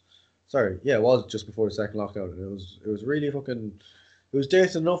 It was just before the second lockdown, and it was really fucking, it was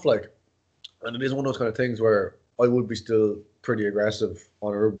decent enough. Like, and it is one of those kind of things where I would be still pretty aggressive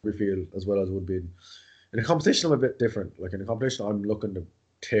on a rugby field as well as I would be in a competition. I'm a bit different. Like in a competition, I'm looking to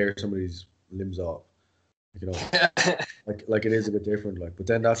tear somebody's limbs off. You know, like it is a bit different. Like, but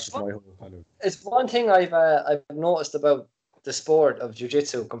then that's just my whole kind of. It's one thing I've noticed about the sport of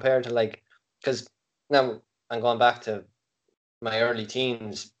jiu-jitsu compared to like, because now I'm going back to my early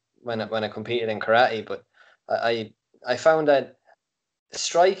teens when I competed in karate, but I found that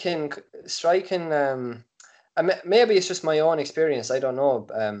striking maybe it's just my own experience, I don't know,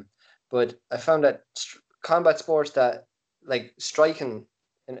 but I found that combat sports that like striking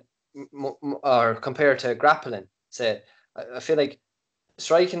or compared to grappling, say, I feel like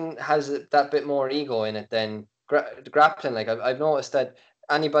striking has that bit more ego in it than grappling. Like I've noticed that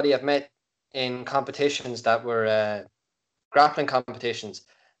anybody I've met in competitions that were grappling competitions,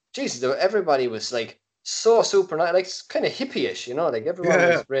 Jesus, everybody was like so super nice, like kind of hippie-ish, you know, like everyone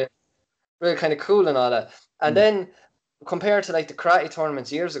was real kind of cool and all that. And then compared to like the karate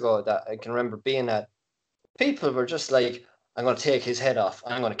tournaments years ago that I can remember being at, people were just like, I'm going to take his head off.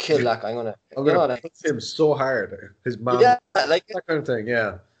 I'm going to kill that guy. I'm going to hit him so hard. His mom. Yeah, like that kind of thing.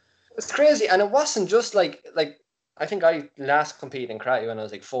 Yeah. It's crazy. And it wasn't just like I think I last competed in karate when I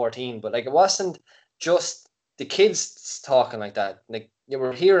was like 14, but like it wasn't just the kids talking like that. Like you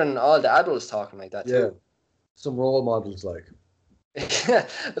were hearing all the adults talking like that too. Yeah. Some role models like.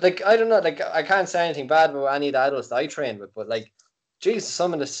 Like I don't know, like I can't say anything bad about any of the adults that I trained with, but like, Jesus,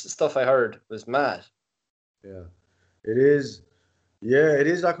 some of the stuff I heard was mad. Yeah, it is. Yeah, it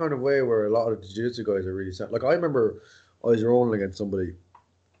is that kind of way where a lot of the jiu-jitsu guys are really like. I remember I was rolling against somebody,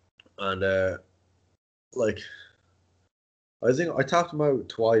 and like I think I tapped him out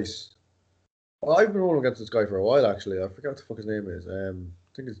twice. Well, I've been rolling against this guy for a while actually. I forget what the fuck his name is. I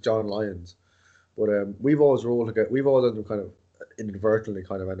think it's John Lyons. But we've always rolled against. We've always ended up kind of inadvertently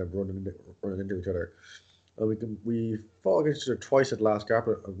kind of end up running into each other. And we fought against each other twice at last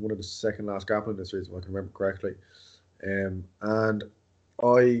grappling, one of the second last grappling this season, if I can remember correctly. And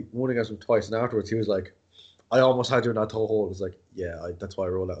I won against him twice, and afterwards he was like, I almost had you in that toe hold. It was like, yeah, that's why I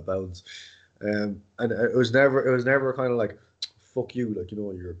rolled out of bounds. And it was never kind of like, fuck you, like, you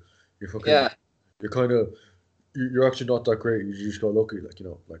know, you're fucking, you're kind of, you're actually not that great. You just got lucky, like, you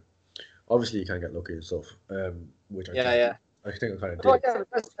know, like, obviously you can't get lucky and stuff. Which I think I kind of did. Oh, yeah,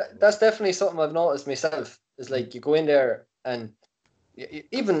 that's definitely something I've noticed myself. Is like you go in there and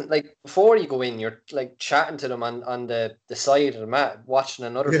even like before you go in, you're like chatting to them on the side of the mat, watching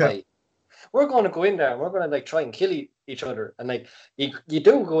another fight. We're going to go in there and we're going to like try and kill each other, and like you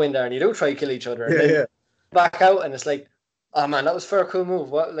do go in there and you do try to kill each other, and then back out, and it's like, oh man, that was for a cool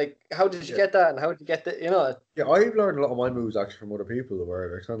move. What, like, how did you get that, and how did you get that? You know? Yeah, I've learned a lot of my moves actually from other people where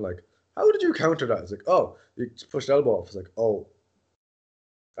they're kind of like, how did you counter that? It's like, oh, you just pushed the elbow off. It's like, oh,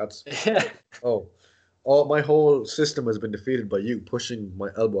 that's oh, my whole system has been defeated by you pushing my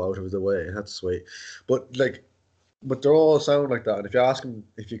elbow out of the way. That's sweet. But they all sound like that. And if you ask them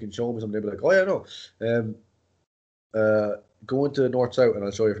if you can show me something, they'll be like, oh yeah, no. Go into north south and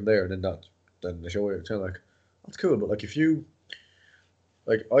I'll show you from there. And then they show you. It's kind of like, that's cool. But like if you,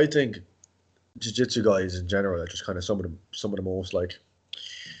 like I think jiu-jitsu guys in general are just kind of some of the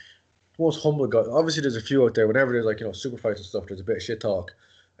most humble guys. Obviously, there's a few out there. Whenever there's like, you know, super fights and stuff, there's a bit of shit talk.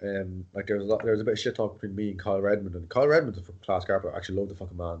 Like there's a bit of shit talk between me and Kyle Redmond, and Kyle Redmond's a fucking class grappler. I actually love the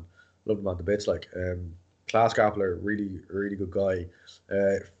fucking man, love the man to bits. Like class grappler, really really good guy.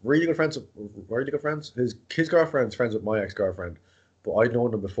 Really good friends. His girlfriend's friends with my ex-girlfriend, but I'd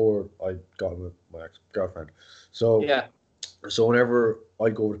known him before I got him with my ex-girlfriend. So So whenever I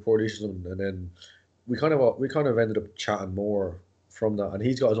go with Portage, and then we kind of ended up chatting more from that, and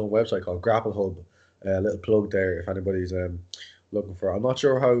he's got his own website called Grapple Hub. A little plug there if anybody's looking for it. I'm not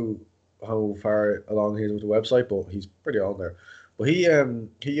sure how far along he is with the website, but he's pretty on there. But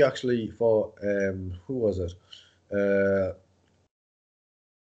he actually fought who was it?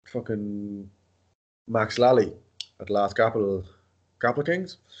 Fucking Max Lally at the last Grapple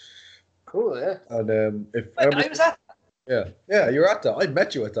Kings. Cool, yeah. And if I was at yeah, you were at that. I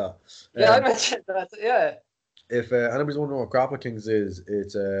met you at that. I met you at that. Yeah. if anybody's wondering what Grapple Kings is,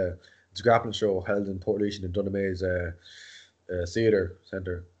 it's a grappling show held in Portlaoise in Dunamaze theatre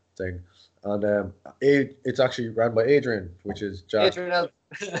centre thing, and it's actually ran by Adrian, which is Jack. Adrian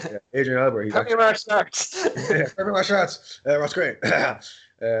Albert. He's Premier Martial Arts. Premier Martial Arts. That's great.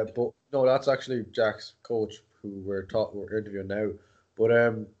 But no, that's actually Jack's coach, who we're interviewing now. But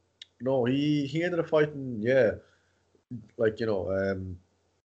no, he ended up fighting. Yeah, like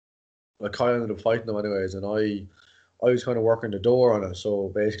like Kyle ended up fighting them anyways, and I was kind of working the door on it.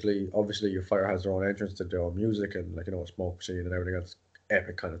 So basically, obviously, your fighter has their own entrance to their own music and a smoke machine and everything else,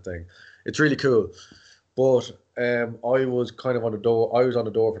 epic kind of thing. It's really cool. But I was kind of on the door. I was on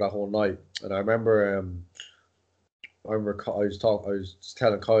the door for that whole night, and I remember I was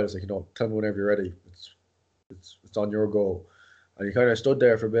telling Kyle, I was like, tell me whenever you're ready. It's on your go. And he kind of stood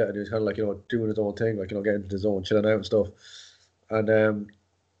there for a bit, and he was kind of like doing his own thing, like getting into his zone, chilling out and stuff. And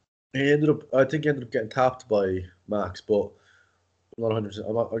I think he ended up getting tapped by Max, but I'm not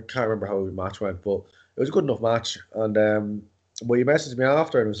 100%. I can't remember how the match went, but it was a good enough match. And but he messaged me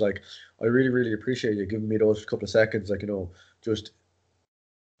after and was like, I really, really appreciate you giving me those couple of seconds, just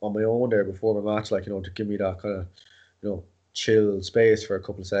on my own there before my match, to give me that kind of, chill space for a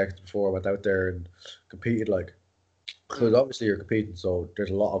couple of seconds before I went out there and competed, because obviously you're competing, so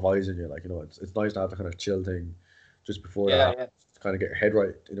there's a lot of eyes in you, it's nice to have that kind of chill thing just before that, to kind of get your head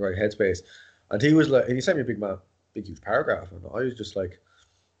right in the right headspace. And he was like, and he sent me a big huge paragraph, and I was just like,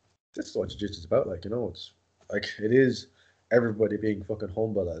 this is what jiu-jitsu is about, it's like, it is everybody being fucking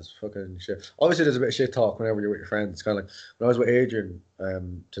humble as fucking shit. Obviously, there's a bit of shit talk whenever you're with your friends. It's kind of like when I was with Adrian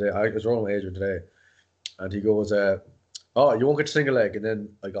today. I was rolling with Adrian today, and he goes, "Oh, you won't get single leg," and then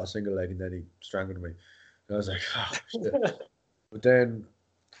I got a single leg, and then he strangled me. And I was like, "Oh shit!" But then,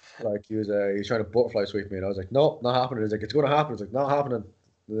 he was trying to butterfly sweep me, and I was like, "No, not happening." He's like, "It's going to happen." It's like, "Not happening."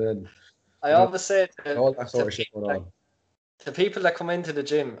 And then I always say all that sort of shit going on. The people that come into the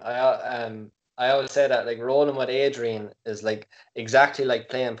gym, I always say that rolling with Adrian is exactly like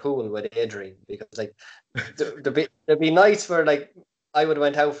playing pool with Adrian, because there'd be nights where I would have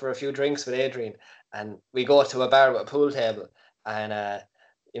went out for a few drinks with Adrian, and we go to a bar with a pool table, and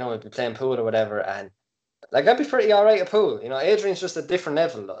we'd be playing pool or whatever, and I'd be pretty alright at pool. Adrian's just a different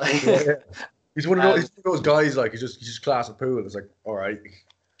level. Yeah. He's one of those guys, he's just class at pool. It's like, all right.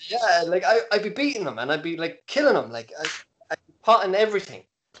 Yeah, I'd be beating him, and I'd be killing him, I'd be potting everything.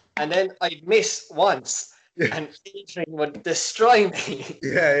 And then I'd miss once, and Adrian would destroy me.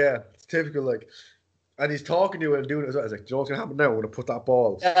 Yeah. It's typical, and he's talking to you and doing it as well. It's like, do you know what's going to happen now? I'm going to put that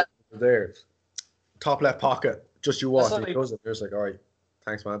ball there. Top left pocket. Just you watch. And he does it. You're just like, all right,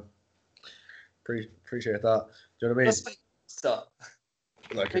 thanks, man. Appreciate that. Do you know what I mean? Stop.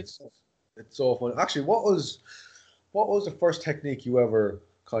 It's so fun. Actually, what was the first technique you ever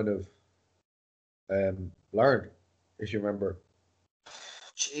kind of learned, if you remember?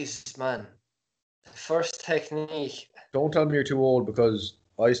 Jesus, man. The first technique. Don't tell me you're too old, because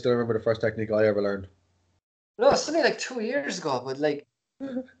I still remember the first technique I ever learned. No, it's only 2 years ago, but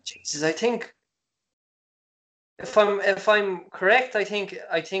Jesus, I think if I'm correct, I think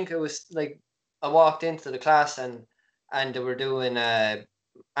it was I walked into the class and they were doing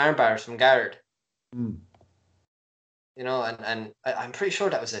arm bars from guard. Mm. And I'm pretty sure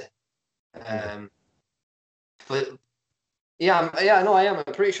that was it. But I am.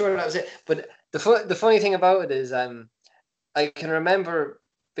 I'm pretty sure that was it. But the funny thing about it is, I can remember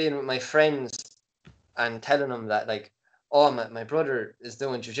being with my friends and telling them that my brother is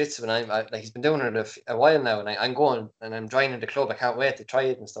doing jiu-jitsu, and he's been doing it a while now, and I'm going and I'm joining the club. I can't wait to try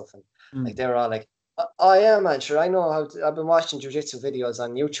it and stuff. And they were all like, "Oh yeah, man, sure. I know how. I've been watching jiu-jitsu videos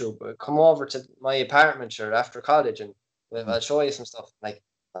on YouTube. Come over to my apartment, sure, after college, and I'll show you some stuff."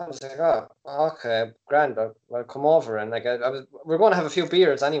 I was like, "Oh, okay, grand. I'll come over." And we're going to have a few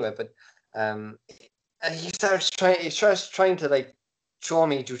beers anyway. But and he starts trying to show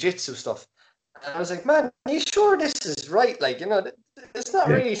me jiu-jitsu stuff. And I was like, "Man, are you sure this is right? It's not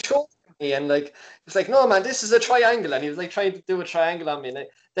really showing me." And it's like, "No, man, this is a triangle." And he was trying to do a triangle on me. And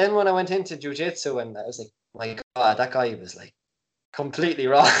then when I went into jiu-jitsu, and I was like, "My God, that guy was completely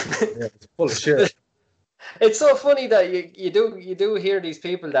wrong." Yeah, it's full of shit. It's so funny that you do hear these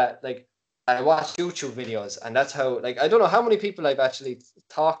people that I watch YouTube videos, and that's how I don't know how many people I've actually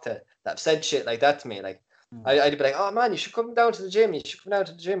talked to that have said shit like that to me. I'd be like, "Oh man, you should come down to the gym. You should come down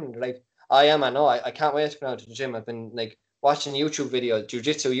to the gym." And they're like, "I am. I know. I can't wait to come down to the gym. I've been watching YouTube videos,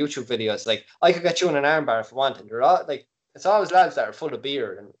 jiu-jitsu YouTube videos. I could get you in an armbar if I wanted." They're all it's always lads that are full of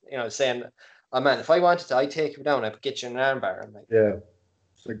beer and saying, "Oh man, if I wanted to, I'd take you down. I'd get you in an armbar." I'm like, yeah.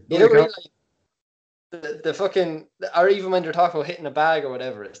 you don't realize the fucking, or even when you're talking about hitting a bag or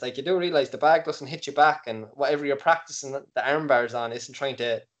whatever, it's like you do realize the bag doesn't hit you back, and whatever you're practicing the arm bars on isn't trying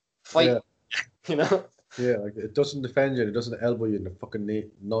to fight. Yeah. You know. Yeah, like it doesn't defend you. It doesn't elbow you in the fucking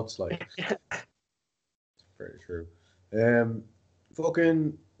nuts. Like, very true.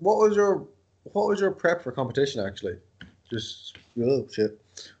 Fucking. What was your prep for competition actually? Just oh shit.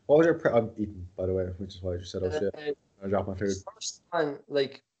 What was your prep? I'm eating, by the way, which is why I just said oh shit. I dropped my food. First time,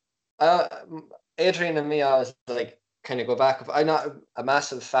 like, Adrian and me, I was like, kind of go back. I'm not a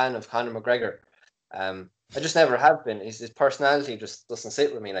massive fan of Conor McGregor. I just never have been. His personality just doesn't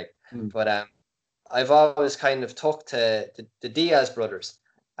sit with me. Like, but I've always kind of talked to the Diaz brothers,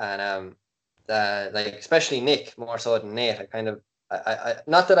 and like especially Nick more so than Nate. I kind of, I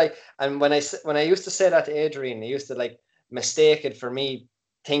not that I, and when I used to say that to Adrian, he used to like mistake it for me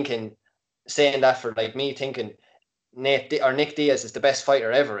thinking, saying that for like me thinking Nick Diaz is the best fighter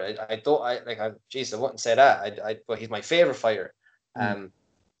ever. Jeez, I wouldn't say that. But he's my favorite fighter.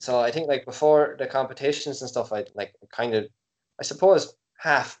 So I think like before the competitions and stuff, I like kind of, I suppose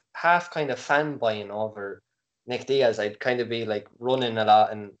half kind of fanboying over Nick Diaz. I'd kind of be like running a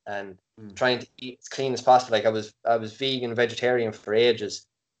lot and trying to eat as clean as possible. Like I was vegan, vegetarian for ages,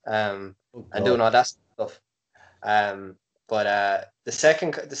 and doing all that stuff. But the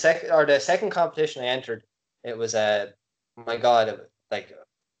second competition I entered, it was my God, like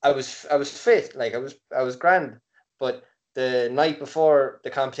I was fit, like I was grand. But the night before the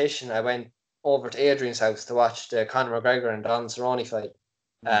competition, I went over to Adrian's house to watch the Conor McGregor and Don Cerrone fight.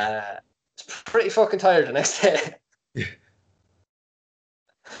 It's pretty fucking tired the next day.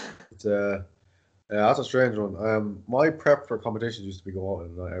 It's yeah, that's a strange one. My prep for competitions used to be going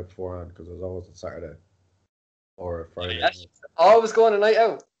out the night out beforehand because it was always on Saturday or Friday. Yes. Always going a night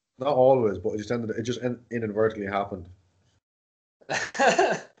out. Not always, but it just inadvertently happened.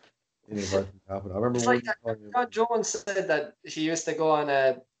 Inadvertently happened. I remember it's like John Jones said that he used to go on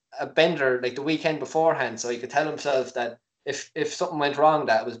a bender like the weekend beforehand, so he could tell himself that if something went wrong,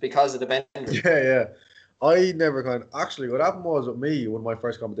 that it was because of the bender. Yeah. I never actually what happened was with me, one of the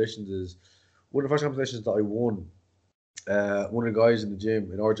first competitions that I won. One of the guys in the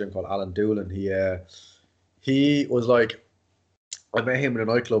gym, in our gym called Alan Doolan, he was like, I met him in a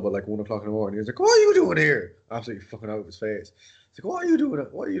nightclub at like 1 o'clock in the morning. He was like, "What are you doing here?" Absolutely fucking out of his face. He's like, "What are you doing?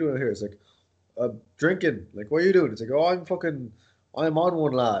 What are you doing here?" It's like, "Drinking." Like, "What are you doing?" It's like, "Oh, I'm on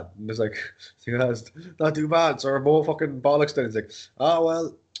one, lad." And it's like, "It's not too bad." So we're both fucking bollocks then. It's like, "Oh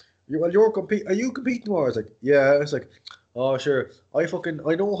well, are you competing tomorrow?" It's like, "Yeah." It's like, "Oh sure, I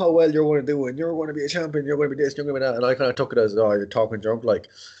know how well you're going to do, and you're going to be a champion. You're going to be this, you're going to be that." And I kind of took it as, "Oh, you're talking drunk," like,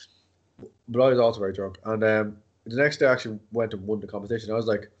 but I was also very drunk. And the next day I actually went and won the competition. I was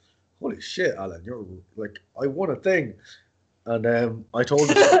like, "Holy shit, Alan, you're like, I won a thing." And I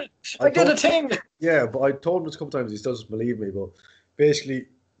told him, I did a thing. Yeah, but I told him this a couple times. He still doesn't believe me. But basically,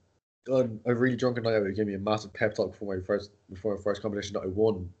 on a really drunken night out, he gave me a massive pep talk before my first competition that I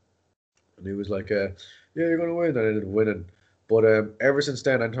won. And he was like, "Yeah, you're gonna win." And I ended up winning. But ever since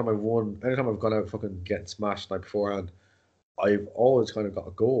then, anytime I've gone out fucking getting smashed the night beforehand, I've always kind of got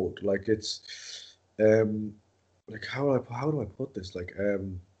a gold. Like it's like how do I put this? Like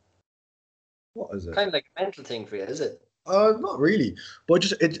what is it? Kind of like a mental thing for you, is it? Not really, but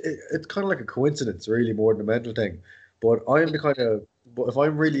just it's kind of like a coincidence, really, more than a mental thing. But I'm the kind of, but if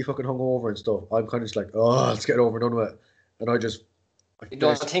I'm really fucking hungover and stuff, I'm kind of just like, oh, let's get it over and done with, and You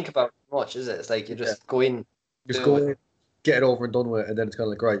don't think about it much, is it? It's like you just go in, get it over and done with, and then it's kind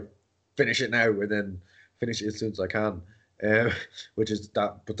of like, right, finish it now, and then finish it as soon as I can. Which is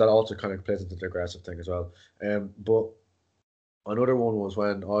that, but that also kind of plays into the aggressive thing as well. But another one was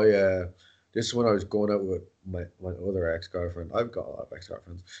when this is when I was going out with my other ex-girlfriend. I've got a lot of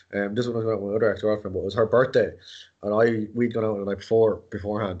ex-girlfriends. This one was going out with my other ex-girlfriend, but it was her birthday, and we'd gone out the night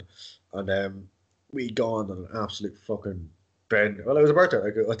beforehand, and we'd gone on an absolute fucking bend. Well, it was a birthday.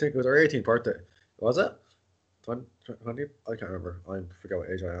 I think it was our 18th birthday. Was it? 20? I can't remember. I forget what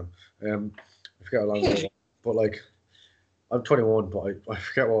age I am. I forget how long ago. But like, I'm 21, but I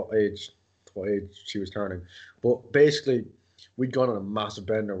forget what age she was turning. But basically, we'd gone on a massive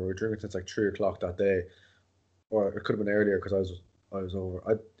bender. We were drinking since like 3 o'clock that day, or it could have been earlier because I was over.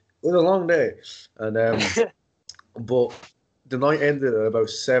 It was a long day, and but the night ended at about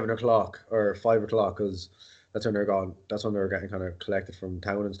 7 o'clock or 5 o'clock because that's when they're gone. That's when they were getting kind of collected from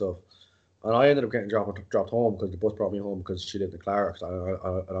town and stuff. And I ended up getting dropped home because the bus brought me home because she lived in Clara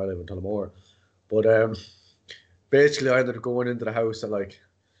and I live in Tullamore. But basically, I ended up going into the house at like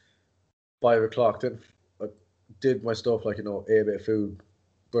 5 o'clock. Did my stuff, ate a bit of food,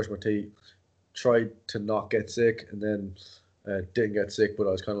 brushed my teeth, tried to not get sick, and then Didn't get sick, but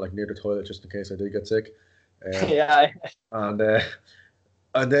I was kind of like near the toilet just in case I did get sick. Yeah. And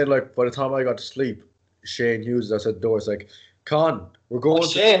and then like by the time I got to sleep, Shane Hughes is outside the door. It's like, Con, we're going to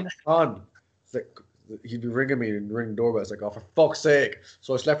Shane. Con. It's like, he'd be ringing me and ringing the doorbell. It's like, oh, for fuck's sake.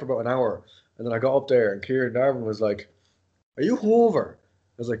 So I slept for about an hour. And then I got up there and Kieran Darvin was like, are you hungover?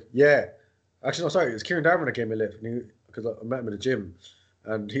 I was like, yeah. Actually, no, sorry. It was Kieran Darvin that gave me a lift because I met him at the gym.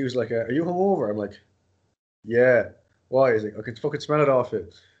 And he was like, are you hungover? I'm like, yeah. Why? He's like, I can fucking smell it off you.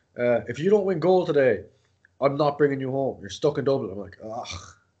 If you don't win gold today, I'm not bringing you home. You're stuck in Dublin. I'm like, ugh,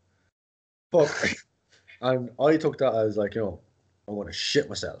 fuck. And I took that as like, I'm going to shit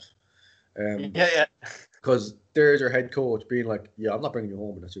myself. Yeah. Because there's your head coach being like, yeah, I'm not bringing you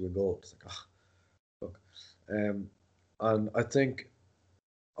home unless you win gold. It's like, fuck. And I think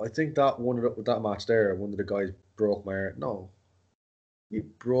that with that match there, one of the guys broke my arm. No, he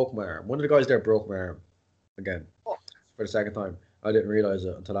broke my arm. One of the guys there broke my arm again for the second time. I didn't realize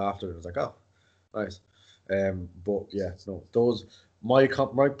it until after. I was like, oh, nice. But yeah, no, those my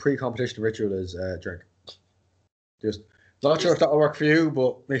pre-competition ritual is drink. Just not sure if that'll work for you,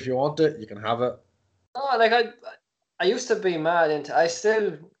 but if you want it, you can have it. No, like I used to be mad into. I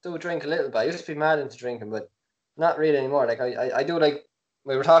still do drink a little bit. I used to be mad into drinking, but not really anymore. Like I do like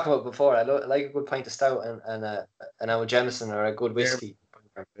we were talking about before. I like a good pint of stout and a Jameson or a good whiskey.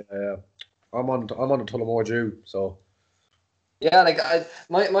 Yeah, I'm on the Tullamore Dew, so. Yeah, like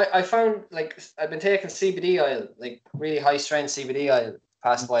I found like I've been taking CBD oil, like really high strength CBD oil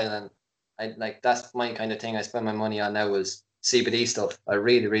past while, and I like that's my kind of thing. I spend my money on now is CBD stuff. I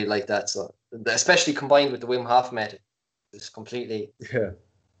really really like that. So especially combined with the Wim Hof method, it's completely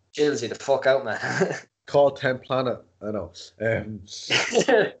chills you the fuck out, man. Called 10 Planet, I know.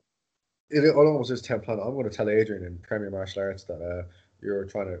 It almost is 10 Planet. I'm going to tell Adrian in Premier Martial Arts that you're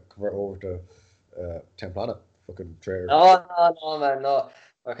trying to convert over to 10 Planet. Fucking traitor. No, man, no.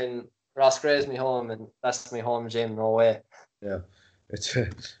 Fucking Ross Gray's me home, and that's me home gym. No way. Yeah, it's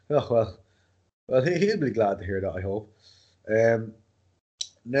well, he'll be glad to hear that. I hope.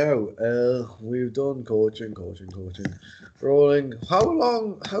 Now, we've done coaching, rolling.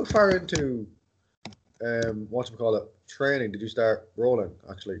 How far into training did you start rolling?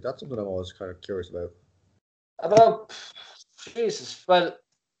 Actually, that's something I'm always kind of curious about. About Jesus. Well,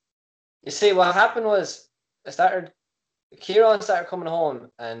 you see, what happened was Kieran started coming home,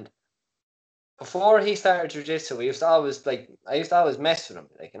 and before he started jiu-jitsu, I used to always mess with him,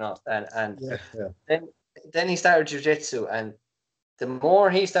 like, and yeah. Then he started jiu-jitsu, and the more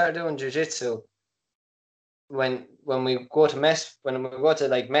he started doing jiu-jitsu, when we go to mess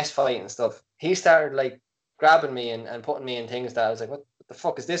like mess fight and stuff, he started like grabbing me and putting me in things that I was like, what the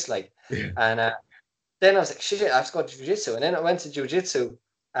fuck is this like? Yeah. And then I was like, shit, I have to go to jiu-jitsu. And then I went to jiu-jitsu,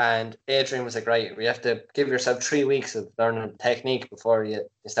 and Adrian was like, right, we have to give yourself 3 weeks of learning technique before you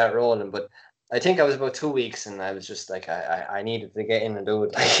start rolling. But I think I was about 2 weeks, and I was just like, I needed to get in and do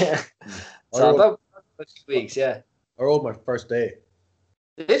it. So about 2 weeks, yeah. I rolled my first day.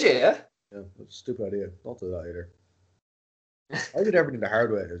 Did you, yeah? Yeah, that's a stupid idea. Don't do that either. I did everything the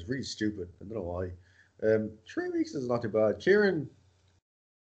hard way. It was really stupid. I don't know why. 3 weeks is not too bad.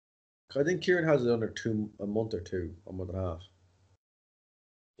 I think Kieran has it under a month or two, a month and a half.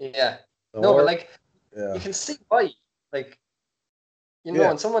 Yeah. But like, you can see why. Like,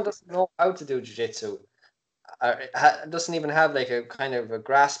 when someone doesn't know how to do jiu-jitsu, doesn't even have like a kind of a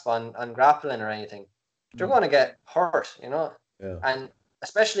grasp on grappling or anything, they're going to get hurt, Yeah. And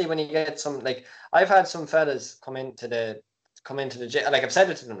especially when you get some, like, I've had some fellas come into the gym, like I've said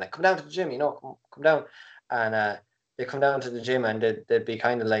it to them, like, come down to the gym, come down, and they come down to the gym and they'd be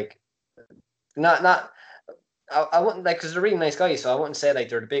kind of like, I wouldn't, like, because they're really nice guys, so I wouldn't say like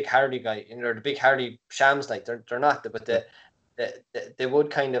they're the big hardy guy, they're the big hardy shams, like they're not, but they would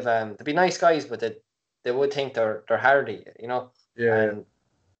kind of they'd be nice guys, but they would think they're hardy, and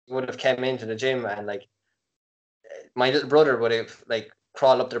would have came into the gym and like my little brother would have like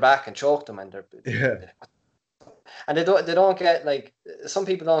crawled up their back and choked them, and and they don't get, like, some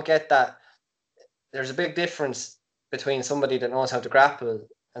people don't get that there's a big difference between somebody that knows how to grapple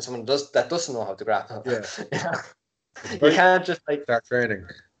and someone that doesn't know how to grapple. Yeah. You can't just like start training.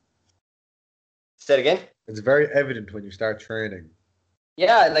 Say it again. It's very evident when you start training.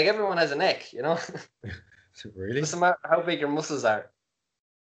 Yeah, like everyone has a neck, Really? Doesn't matter how big your muscles are.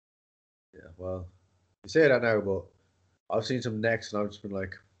 Yeah, well, you say that now, but I've seen some necks and I've just been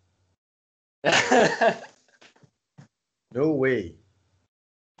like, no way.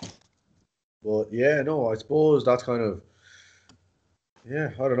 But yeah, no, I suppose that's kind of,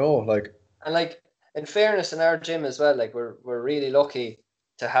 I don't know, like. And like, in fairness, in our gym as well, like we're really lucky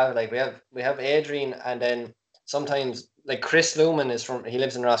to have, like, we have Adrian, and then sometimes like Chris Luman he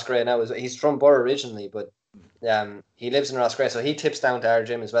lives in Roscrea now. He's from Burr originally, but he lives in Roscrea, so he tips down to our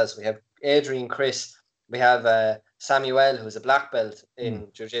gym as well. So we have Adrian, Chris, we have Samuel, who's a black belt in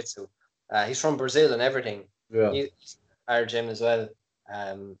jiu-jitsu. He's from Brazil and everything. Yeah. He's our gym as well.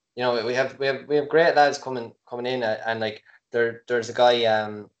 You know, we have great lads coming in, and like there's a guy.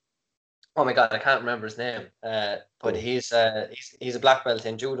 Oh my God, I can't remember his name. But he's a black belt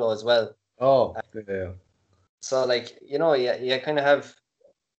in judo as well. Oh, yeah. So like, you know, you kind of have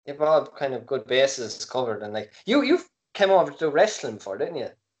you've all kind of good bases covered, and like you've came over to do wrestling before, didn't you?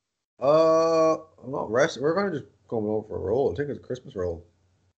 I'm not wrestling. We're kind of just going over for a roll. I think it's a Christmas roll.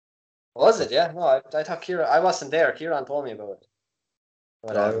 Was it? Yeah. No, I thought Kieran. I wasn't there. Kieran told me about it.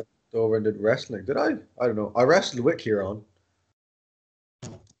 But, I went over and did wrestling. Did I? I don't know. I wrestled with Kieran.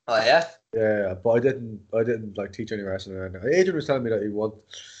 Oh yeah. Yeah, but I didn't like teach any wrestling. And Adrian was telling me that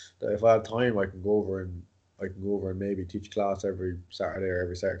that if I had time, I can go over and maybe teach class every Saturday or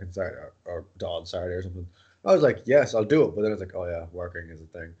every second Saturday or on Saturday or something. I was like, yes, I'll do it. But then I was like, oh yeah, working is a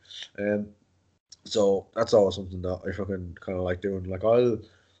thing. So that's always something that I fucking kind of like doing. Like I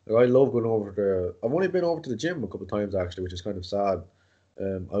love going over to. I've only been over to the gym a couple of times actually, which is kind of sad.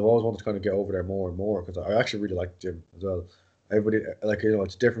 I've always wanted to kind of get over there more and more because I actually really like the gym as well. Everybody, like, you know,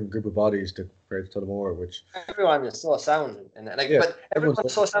 it's a different group of bodies to compare to Tullamore, which everyone is so sound, and like, yeah, but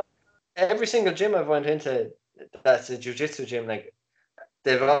everyone's so sound. Every single gym I've went into that's a jiu-jitsu gym, like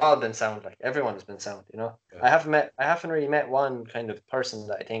they've all been sound. Like everyone has been sound, you know. Yeah. I haven't really met one kind of person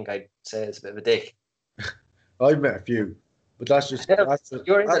that I think I'd say is a bit of a dick. I've met a few, but that's just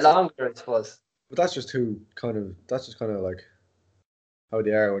you're in the longer, I suppose. But that's just kind of like how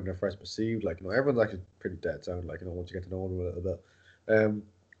they are when they're first perceived. Like, you know, everyone's actually pretty dead sound. Like, you know, once you get to know them a little bit.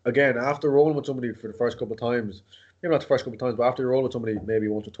 Again, after rolling with somebody for the first couple of times, maybe not the first couple of times, but after you roll with somebody maybe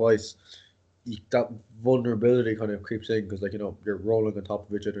once or twice, that vulnerability kind of creeps in because, like, you know, you're rolling on top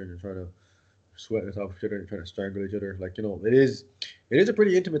of each other and you're trying to sweat on top of each other and you're trying to strangle each other. Like, you know, it is a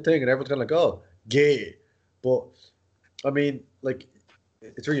pretty intimate thing, and everyone's kind of like, oh, gay. But I mean, like,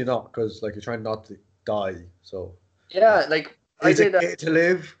 it's really not because, like, you're trying not to die. So yeah, like. I did to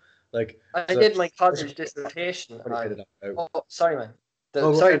live. Like I did my college dissertation on. Oh, sorry, man.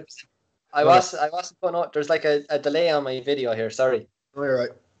 Sorry, I wasn't putting out. There's like a delay on my video here. Sorry. Oh, you're right.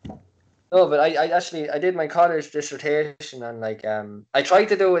 No, but I did my college dissertation on like I tried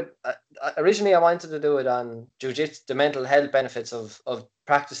to do it. Originally, I wanted to do it on jiu-jitsu, the mental health benefits of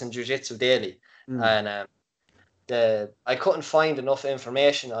practicing jiu-jitsu daily, and I couldn't find enough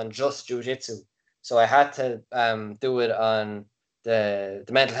information on just jiu-jitsu. So I had to do it on the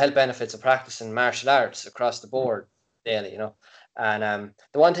mental health benefits of practicing martial arts across the board daily, you know. And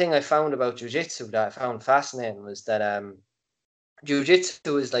the one thing I found about jiu-jitsu that I found fascinating was that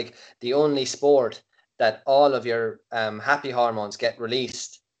jiu-jitsu is like the only sport that all of your happy hormones get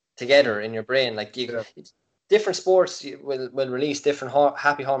released together in your brain. Like different sports will release different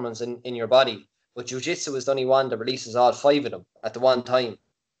happy hormones in your body, but jiu-jitsu is the only one that releases all 5 of them at the one time.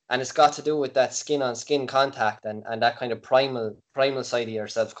 And it's got to do with that skin on skin contact and that kind of primal side of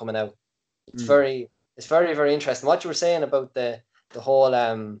yourself coming out. It's very, very interesting. What you were saying about the whole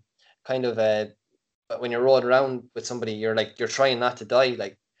kind of when you're rolling around with somebody, you're trying not to die.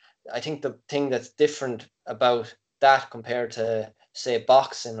 Like, I think the thing that's different about that compared to say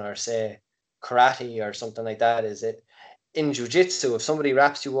boxing or say karate or something like that is it in jiu-jitsu, if somebody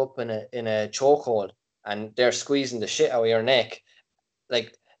wraps you up in a chokehold and they're squeezing the shit out of your neck,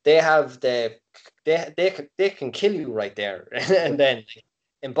 like they can kill you right there. And then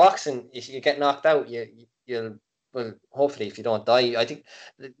in boxing, if you get knocked out, you'll well, hopefully if you don't die, I think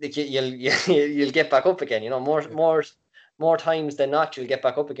you'll get back up again. You know, more times than not, you'll get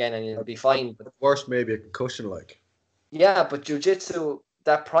back up again and you'll be fine. But worst, maybe a concussion, like. Yeah, but jiu-jitsu,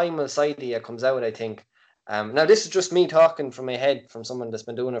 that primal side of you comes out, I think. Now this is just me talking from my head, from someone that's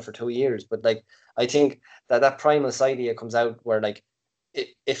been doing it for 2 years. But like, I think that primal side of you comes out where like,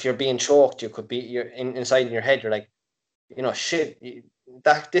 if you're being choked, you could be inside in your head. You're like, you know, shit.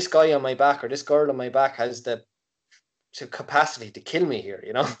 That this guy on my back or this girl on my back has the capacity to kill me here.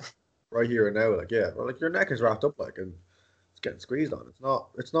 You know, right here and now. Like, yeah, well, like your neck is wrapped up, like, and it's getting squeezed on.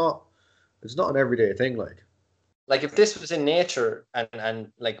 It's not an everyday thing, like. Like if this was in nature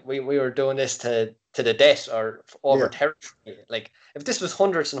and like we were doing this to the death or over territory, like if this was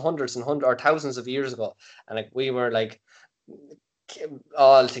hundreds and hundreds and hundreds or thousands of years ago, and like we were like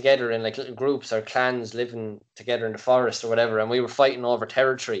all together in like little groups or clans living together in the forest or whatever, and we were fighting over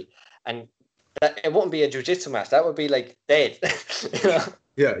territory, and it wouldn't be a jiu-jitsu match. That would be like dead. You know?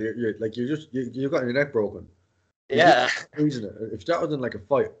 Yeah, you're like you got your neck broken. Yeah. If that wasn't like a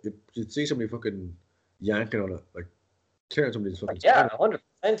fight, you'd see somebody fucking yanking on it, like tearing somebody's fucking Yeah, spine.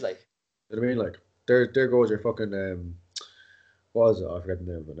 100%. Like, You know what I mean? Like there goes your fucking what was it? I forget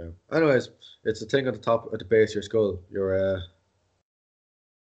the name of it now. Anyways, it's the thing at the top, at the base of your skull. Your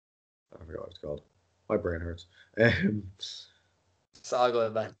I forgot what it's called. My brain hurts. it's all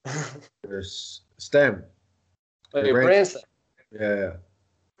good, man. Your stem. Well, Your your brain. brain's like,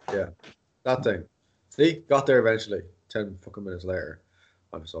 Yeah. That thing. See, got there eventually. 10 fucking minutes later.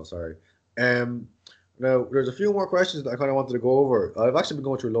 I'm so sorry. Now there's a few more questions that I kind of wanted to go over. I've actually been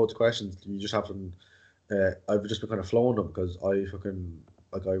going through loads of questions. You just have to. I've just been kind of flowing them because I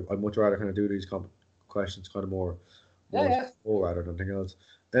much rather kind of do these questions kind of more yeah. rather than anything else.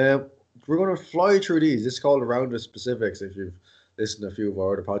 We're going to fly through these. This is called Around the Specifics. If you've listened to a few of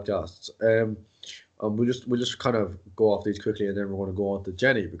our other podcasts, we'll just kind of go off these quickly, and then we're going to go on to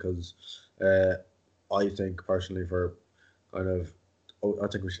Jenny because I think personally I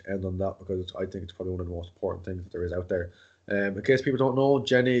think we should end on that because I think it's probably one of the most important things that there is out there. In case people don't know,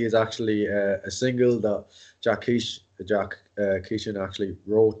 Jenny is actually a single that Jack Keeshan actually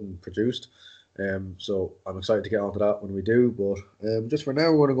wrote and produced. So I'm excited to get onto that when we do. But just for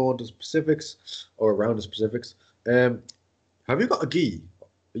now, we're going to go on to specifics or around the specifics. Have you got a gi?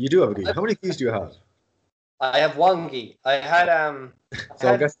 You do have a gi. How many gis do you have? I have one gi. I had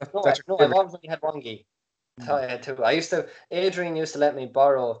So I guess I've favorite. always only had one gi. I had two. Adrian used to let me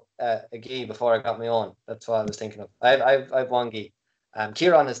borrow a gi before I got my own. That's what I was thinking of. I've one gi.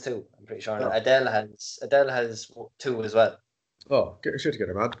 Kieran has two. I'm pretty sure. Oh. Adele has two as well. Oh, get your shit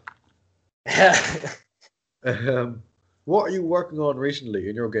together, man. Yeah. What are you working on recently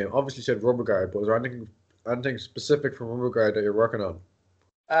in your game? Obviously, you said rubber guard, but is there anything specific from rubber guard that you're working on?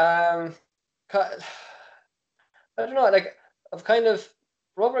 I don't know. Like, I've kind of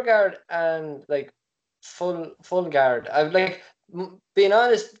rubber guard and like full guard. I've like being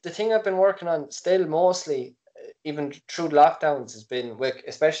honest. The thing I've been working on still mostly, even through lockdowns, has been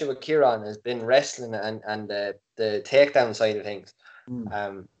especially with Kieran, has been wrestling and the takedown side of things.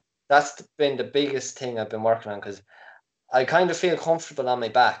 That's been the biggest thing I've been working on because I kind of feel comfortable on my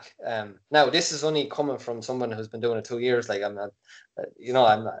back. Now this is only coming from someone who's been doing it 2 years. Like I'm not,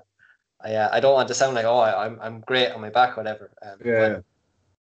 I'm not. I don't want to sound like I'm great on my back, or whatever.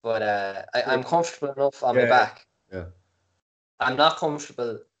 But I'm comfortable enough on my back. Yeah. I'm not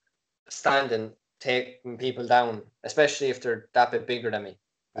comfortable standing, taking people down, especially if they're that bit bigger than me.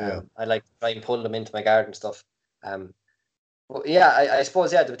 I like to try and pull them into my guard and stuff. But yeah, I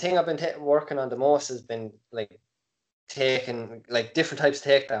suppose the thing I've been working on the most has been like taking like different types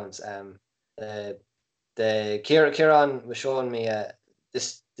of takedowns. The Kieran was showing me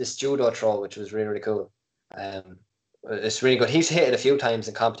this judo throw, which was really, really cool. It's really good. He's hit it a few times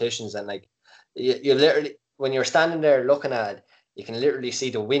in competitions, and like you literally, when you're standing there looking at it, you can literally see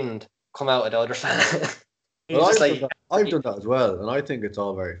the wind come out of the other fan. Well, I've done that as well, and I think it's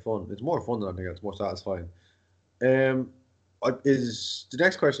all very fun. It's more fun than anything else. It's more satisfying. Is the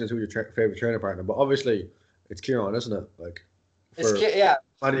next question is who's your favorite training partner? But obviously, it's Kieran, isn't it? Like, yeah.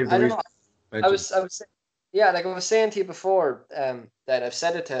 I don't know. I was like I was saying to you before, that I've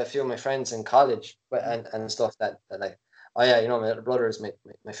said it to a few of my friends in college, and stuff that like, oh yeah, my little brother is my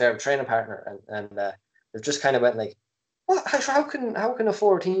favorite training partner, and they've just kind of went like, what? How can a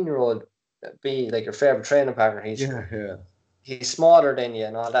 14-year-old be like your favorite training partner? He's smaller than you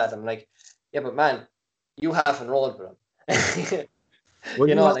and all that. I'm like, yeah, but man, you haven't rolled with him. Well,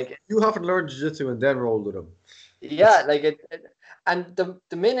 you haven't learned jiu-jitsu and then rolled with him. Yeah, like and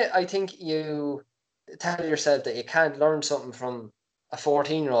the minute I think you tell yourself that you can't learn something from a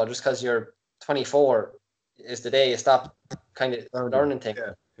 14-year-old just because you're 24 is the day you stop kind of learning things.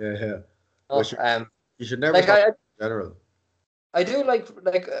 Yeah. Oh, you should never like stop in general. I do like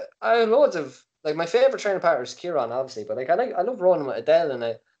I have loads of like my favorite training partner is Kieran, obviously, but like I love rolling with Adele, and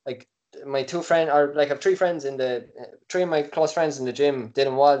I like my two friends, or like I have three of my close friends in the gym,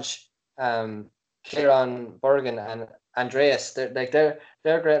 Dylan Walsh, Kieran Bergen, and Andreas. They're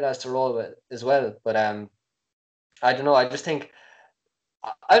great lads to roll with as well. But I don't know. I just think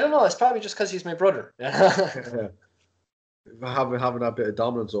I don't know. It's probably just because he's my brother. Yeah. Having that bit of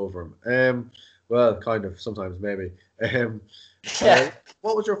dominance over him. Well, kind of sometimes maybe.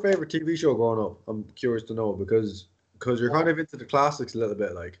 What was your favorite TV show growing up? I'm curious to know because you're kind of into the classics a little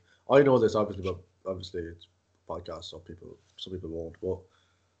bit. Like I know this obviously, but obviously it's a podcast, so some people won't. But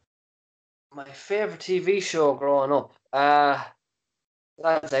my favorite TV show growing up,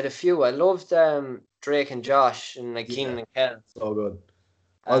 lads, I had a few. I loved Drake and Josh and like Keenan and Kel. So good.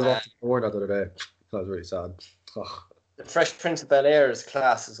 I was watching porn that the other day. That was really sad. The Fresh Prince of Bel-Air is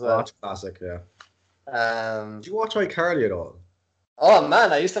class as well. That's classic, yeah. Did you watch iCarly at all? Oh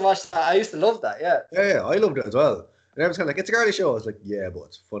man, I used to watch that. I used to love that. Yeah. Yeah, I loved it as well. And everyone's kind of like, it's a girly show. I was like, yeah, but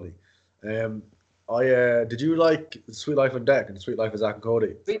it's funny. I did you like Sweet Life on Deck and Sweet Life of Zack and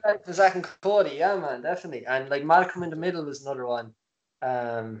Cody? Sweet Life of Zack and Cody. Yeah, man, definitely. And like Malcolm in the Middle was another one.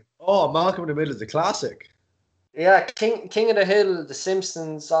 Um, Oh, Malcolm in the Middle is a classic. yeah, King of the Hill, The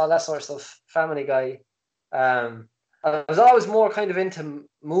Simpsons, all that sort of stuff. Family Guy. I was always more kind of into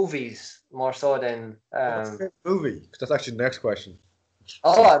movies more so than. What's your favorite movie? 'Cause that's actually the next question.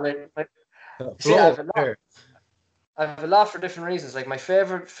 Oh, I mean, see, Blow up here. I have a lot for different reasons. Like my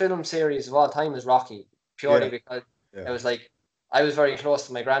favorite film series of all time is Rocky, purely Yeah. because Yeah. it was like I was very close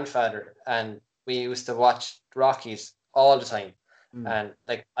to my grandfather, and we used to watch Rockies all the time, and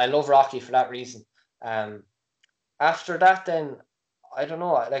like I love Rocky for that reason. After that, then I don't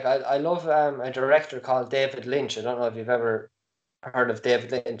know. Like I love a director called David Lynch. I don't know if you've ever heard of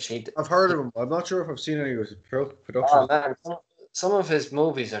David Lynch. I've heard of him. I'm not sure if I've seen any of his Oh productions. man, some of his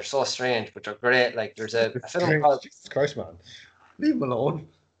movies are so strange, but they're great. Like there's a film called. Jesus Christ, man. Leave him alone.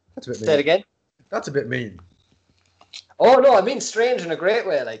 That's a bit Say it mean. again. That's a bit mean. Oh no, I mean strange in a great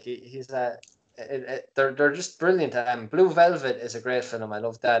way. Like he's they're just brilliant. Blue Velvet is a great film. I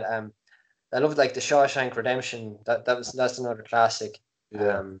love that. I love like the Shawshank Redemption. That's another classic.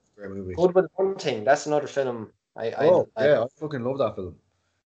 Yeah, great movie. Good Will Hunting. That's another film. I fucking love that film.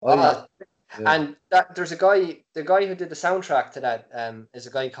 yeah. Yeah. And there's a guy. The guy who did the soundtrack to that is a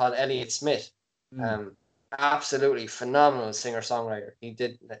guy called Elliott Smith. Absolutely phenomenal singer songwriter.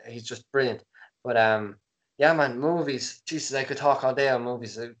 He's just brilliant. But yeah, man, movies. Jesus, I could talk all day on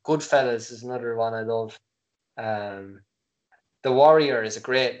movies. Goodfellas is another one I love. The Warrior is a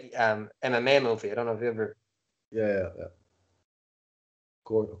great MMA movie. I don't know if you ever. Yeah.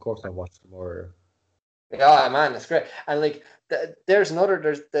 Of course, I watched The Warrior. Yeah, man, it's great. And like, there's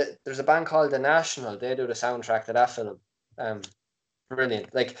a band called The National. They do the soundtrack to that film.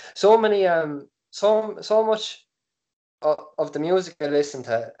 Brilliant. Like so many so much of the music I listened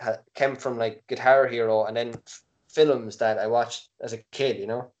to came from like Guitar Hero and then films that I watched as a kid. You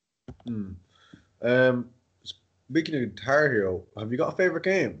know. Speaking of Guitar Hero, have you got a favorite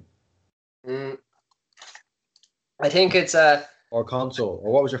game? I think it's or console,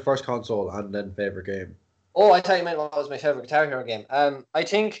 or what was your first console and then favorite game? Oh, I thought you meant what was my favorite Guitar Hero game. I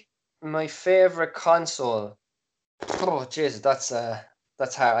think my favorite console. Oh, jeez, that's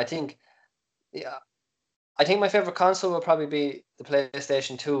hard. I think my favorite console will probably be the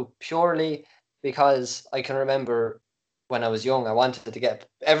PlayStation 2, purely because I can remember when I was young, I wanted to get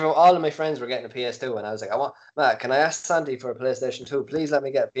all of my friends were getting a PS2, and I was like, Matt, can I ask Sandy for a PlayStation 2? Please let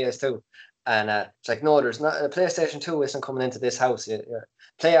me get a PS2. And it's like, no, there's not a PlayStation 2 isn't coming into this house. We're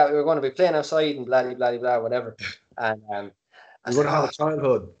going to be playing outside and blah blah blah whatever. And you're going to have a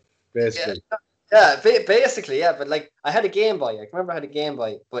childhood, basically. Yeah, basically, yeah. But like, I had a Game Boy. I can remember I had a Game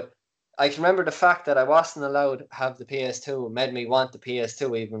Boy, but I can remember the fact that I wasn't allowed to have the PS2 made me want the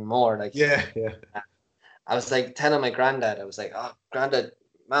PS2 even more. Like, yeah. I was like telling my granddad, I was like, "Oh, granddad,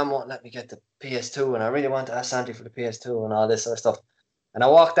 Mom won't let me get the PS2, and I really want to ask Sandy for the PS2 and all this sort of stuff." And I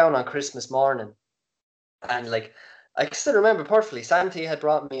walked down on Christmas morning, and like, I still remember perfectly. Sandy had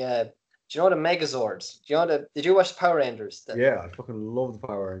brought me do you know the Megazords? Did you watch the Power Rangers? Yeah, I fucking love the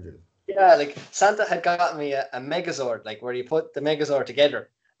Power Rangers. Yeah, like Santa had got me a Megazord, like where you put the Megazord together,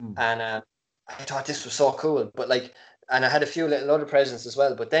 and I thought this was so cool. But like, and I had a few little other presents as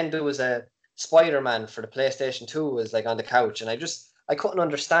well. But then there was a Spider-Man for the PlayStation 2 was like on the couch, and I couldn't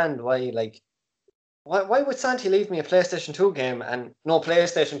understand why would Santi leave me a PlayStation 2 game and no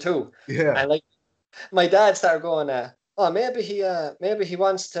PlayStation 2? Yeah. And like my dad started going, maybe he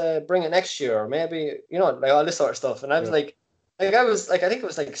wants to bring it next year, or maybe like all this sort of stuff. And I was like I think it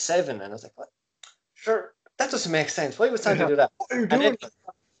was like 7, and I was like, what? Sure, that doesn't make sense. Why would Santi do that? What are you doing?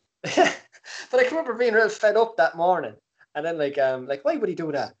 But I can remember being real fed up that morning, and then like why would he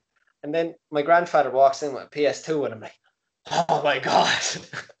do that? And then my grandfather walks in with a PS2, and I'm like, oh my god.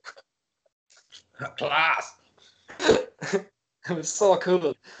 Class. It was so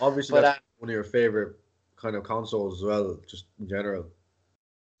cool. Obviously, that's one of your favorite kind of consoles as well, just in general.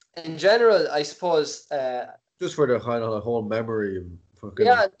 In general, I suppose. Just for the kind of whole memory of fucking.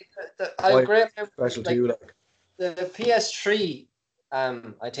 Yeah, I have great special to you, like. The PS3.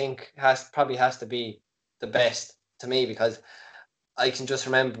 I think probably has to be the best to me, because I can just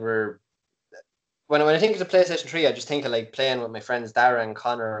remember when I think of the PlayStation 3, I just think of like playing with my friends Dara and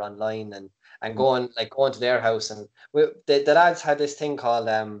Connor online and going to their house, and the lads had this thing called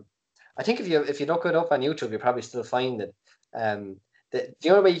I think if you look it up on YouTube, you probably still find it. Do you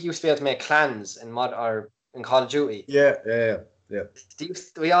know the way you used to be able to make clans in Mod or in Call of Duty? Yeah.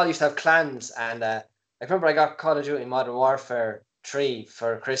 We all used to have clans, and I remember I got Call of Duty Modern Warfare 3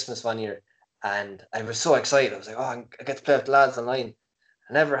 for Christmas one year, and I was so excited. I was like, oh, I get to play with the lads online.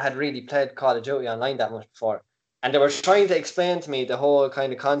 I never had really played Call of Duty online that much before, and they were trying to explain to me the whole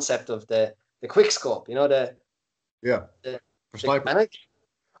kind of concept of the quick scope. You know Yeah, the for sniper. and I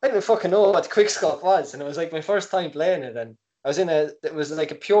didn't fucking know what the quick scope was, and it was like my first time playing it, and I was it was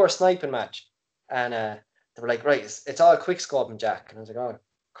like a pure sniping match, and they were like, right, it's all quick scoping, Jack, and I was like, oh,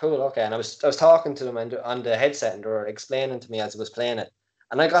 cool, okay, and I was talking to them on the headset, and they were explaining to me as I was playing it,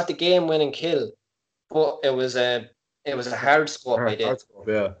 and I got the game winning kill, but it was a hard scope I did, Hard scope,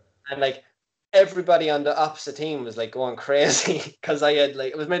 yeah. and like everybody on the opposite team was like going crazy because I had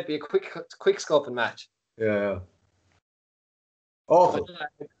like it was meant to be a quick scoping match. Yeah. Awful.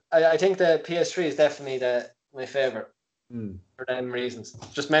 I think the PS3 is definitely my favorite Mm. for them reasons.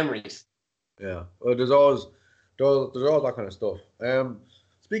 Just memories. Yeah. Well, there's always that kind of stuff.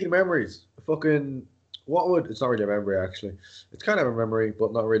 Speaking of memories, fucking it's not really a memory actually. It's kind of a memory,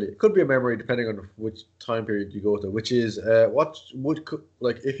 but not really. It could be a memory depending on which time period you go to. Which is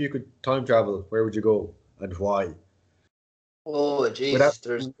like if you could time travel, where would you go and why? Oh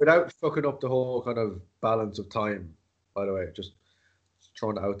jeez, Without fucking up the whole kind of balance of time. By the way, just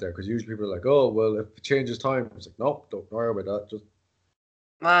throwing it out there because usually people are like, oh well, if it changes time, it's like nope, don't worry about that. Just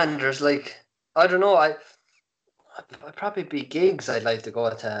man, there's like I don't know. I'd probably be gigs I'd like to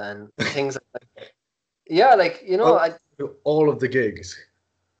go to and things like that. Yeah, like you know, I all of the gigs.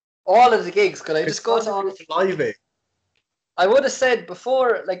 All of the gigs. Could I just go to all of the live? I would have said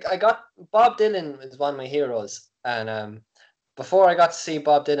before, like I got Bob Dylan is one of my heroes, and before I got to see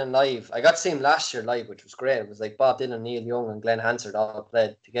Bob Dylan live, I got to see him last year live, which was great. It was like Bob Dylan, Neil Young, and Glenn Hansard all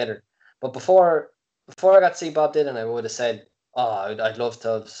played together. But before I got to see Bob Dylan, I would have said, "Oh, I'd love to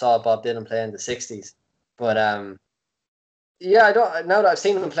have saw Bob Dylan play in the '60s." But yeah, I don't. Now that I've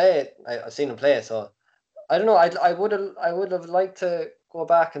seen him play, I've seen him play. So I don't know. I would have liked to go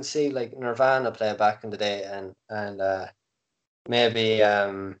back and see like Nirvana play back in the day, and maybe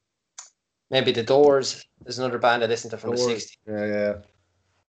maybe the Doors is another band I listened to from the '60s. Yeah.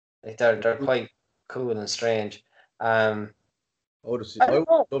 Like they're quite cool and strange. I would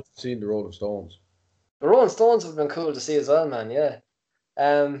love to see the Rolling Stones. The Rolling Stones would have been cool to see as well, man. Yeah.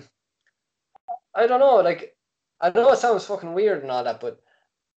 I don't know. Like, I know it sounds fucking weird and all that, but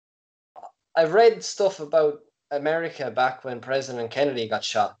I've read stuff about America back when President Kennedy got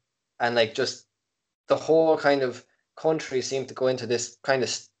shot, and like just the whole kind of country seemed to go into this kind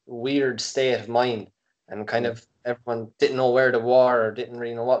of weird state of mind, and kind of everyone didn't know where the war or didn't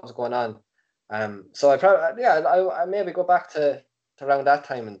really know what was going on. So I maybe go back to around that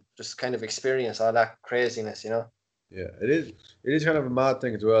time and just kind of experience all that craziness, you know. Yeah, it is kind of a mad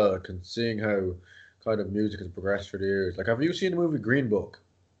thing as well, like, seeing how kind of music has progressed through the years. Like, have you seen the movie Green Book?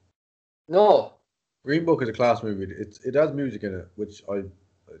 No. Green Book is a class movie. It has music in it, which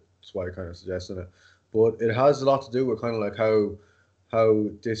that's why I kind of suggested it. But it has a lot to do with kind of like how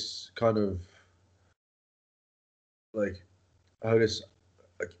this kind of like how this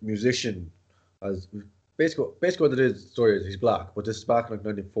like musician has basically what it is. The story is he's black, but this is back in like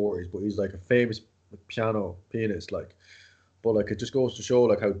 1940s. But he's like a famous piano pianist, like. But like it just goes to show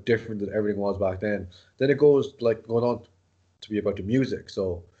like how different that everything was back then. Then it goes like going on to be about the music.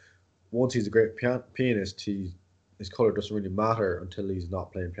 So once he's a great pianist, his color doesn't really matter until he's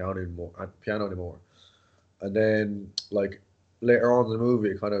not playing piano anymore. And then like later on in the movie,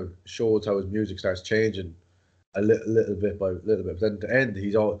 it kind of shows how his music starts changing a little bit by little bit. But then at the end,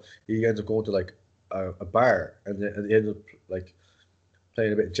 he ends up going to like a bar, and he ends up like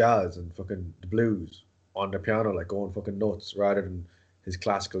playing a bit of jazz and fucking the blues on the piano, like going fucking nuts rather than his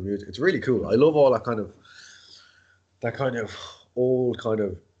classical music. It's really cool. I love all that kind of old kind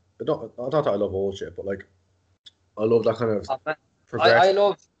of. Not that I love old shit, but like I love that kind of progression. I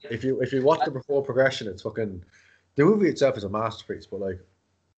love if you watch the before progression, it's fucking the movie itself is a masterpiece. But like,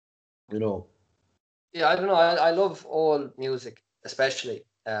 you know, yeah, I don't know. I love old music, especially.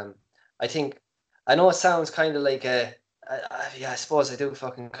 I think I know it sounds kind of like I suppose I do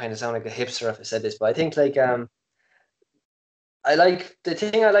fucking kind of sound like a hipster if I said this, but I think like I like the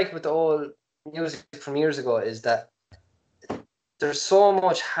thing I like with the old music from years ago is that there's so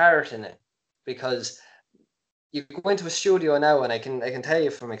much heart in it, because you go into a studio now, and I can tell you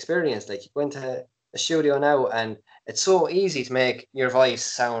from experience, like you go into a studio now and it's so easy to make your voice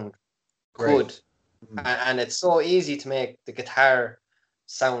sound good. Mm-hmm. And it's so easy to make the guitar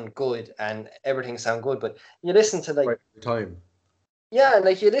sound good and everything sound good, but you listen to like time. Yeah, and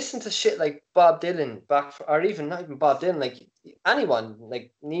like you listen to shit like Bob Dylan or even not even Bob Dylan, like anyone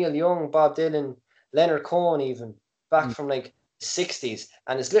like Neil Young, Bob Dylan, Leonard Cohen, even back from like the 60s,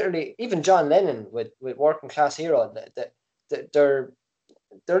 and it's literally even John Lennon with Working Class Hero. they're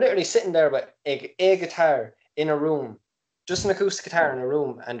literally sitting there with a guitar in a room, just an acoustic guitar in a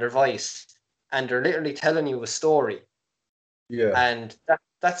room, and their voice, and they're literally telling you a story. Yeah. And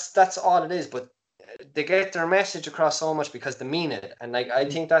that's all it is. But they get their message across so much because they mean it. And like I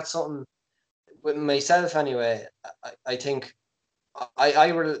think that's something with myself anyway. I think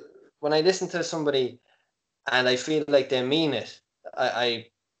I will, when I listen to somebody and I feel like they mean it, I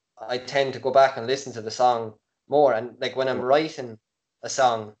tend to go back and listen to the song more. And like when I'm writing a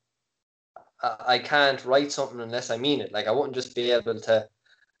song, I can't write something unless I mean it. Like I wouldn't just be able to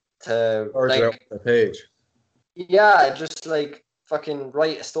Words are out like on the page. yeah, just like fucking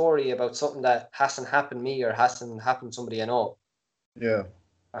write a story about something that hasn't happened to me or hasn't happened to somebody I know. Yeah.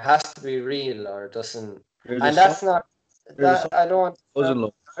 Or has to be real or doesn't. There's a And song. that's not There's a that song I don't. my cousin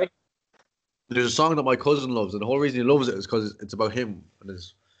loves. There's a song that my cousin loves, and the whole reason he loves it is because it's about him and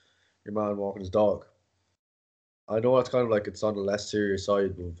your man walking his dog. I know it's kind of like it's on the less serious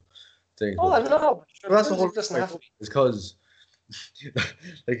side of things, Oh but no, that's the whole music doesn't reason have to be. is because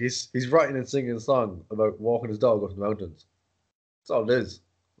like he's writing and singing a song about walking his dog up the mountains. That's all it is.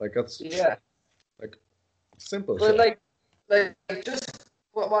 Like that's Yeah, like simple but shit. like just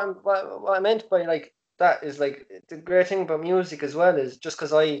what I meant by like that is like the great thing about music as well is just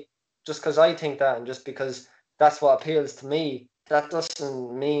because I think that and just because that's what appeals to me, that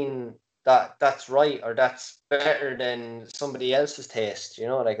doesn't mean that that's right or that's better than somebody else's taste. You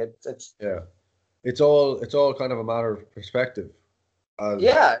know, like it's Yeah, it's all kind of a matter of perspective. As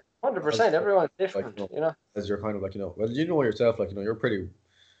yeah, as 100%. Everyone's like different. You know. as you're kind of like well you know yourself like you're pretty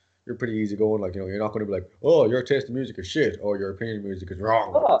easy going like you're not going to be like oh your taste in music is shit or your opinion of music is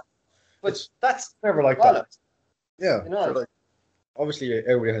wrong. Like, Oh, but it's that's never like that. bollocks. Yeah, You know, sure. Like obviously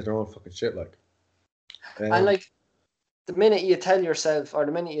everybody has their own fucking shit. Like, and like the minute you tell yourself, or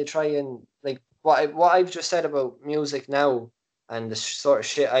the minute you try and like what I've just said about music now, and the sort of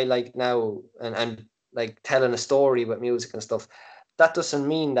shit I like now, and like telling a story about music and stuff, that doesn't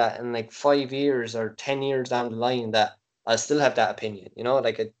mean that in like 5 years or 10 years down the line that I'll still have that opinion. You know,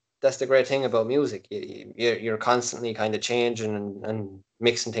 like that's the great thing about music. You're constantly kind of changing and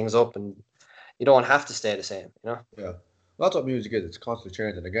mixing things up, and you don't have to stay the same. You know. yeah, that's what music is. It's constantly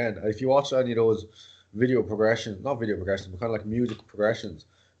changing. Again, if you watch any of those video progressions, not video progressions, but kind of like music progressions,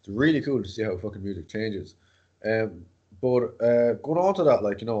 it's really cool to see how fucking music changes. But going on to that,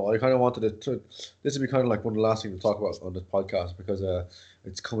 like I kind of wanted to. This would be kind of like one of the last things to talk about on this podcast because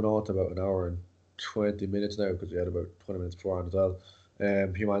it's coming on to about an hour and 20 minutes now because we had about 20 minutes beforehand as well.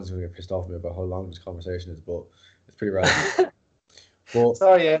 Humans are going to get pissed off at me about how long this conversation is, but it's pretty relevant. But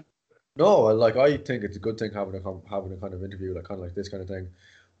Sorry, yeah. no, I think it's a good thing having a kind of interview like kind of like this kind of thing.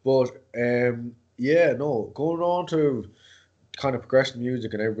 But yeah, no, going on to kind of progression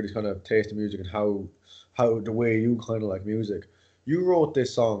music and everybody's kind of taste in music and how the way you kind of like music. You wrote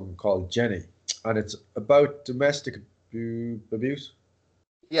this song called Jenny, and it's about domestic abuse.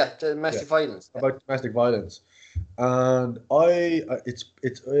 Yeah, Yeah, domestic violence. Yeah. about domestic violence. And it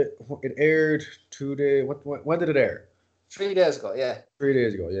aired today. When did it air? 3 days ago, yeah. 3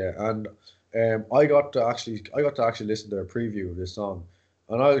 days ago, yeah. And I got to actually listen to a preview of this song,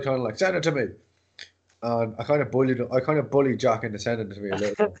 and I was kind of like send it to me, and I kind of bullied Jack into sending it to me a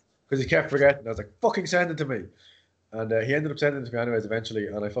little bit because he kept forgetting. I was like fucking send it to me, and he ended up sending it to me anyways eventually,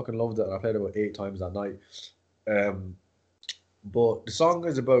 and I fucking loved it, and I played it about 8 times that night. Um, but the song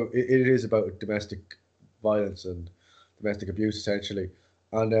is it is about domestic violence and domestic abuse essentially,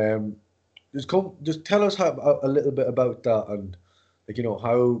 and just tell us a little bit about that and like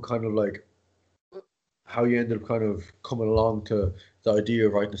how kind of like how you ended up kind of coming along to the idea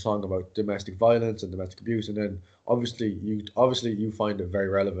of writing a song about domestic violence and domestic abuse, and then obviously you find it very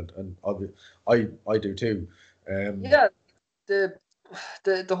relevant, and I do too. Yeah, the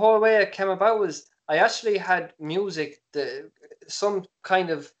the whole way it came about was I actually had music, some kind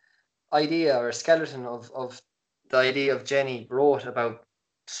of idea or skeleton of the idea of Jenny wrote about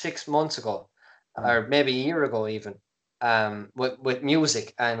 6 months ago, or maybe a year ago even, with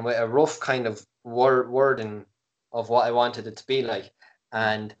music and with a rough kind of wording of what I wanted it to be like.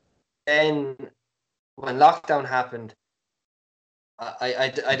 And then when lockdown happened,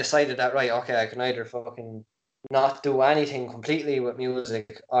 I decided that right, okay, I can either fucking not do anything completely with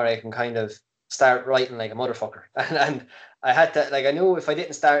music, or I can kind of start writing like a motherfucker. And I had to like I knew if I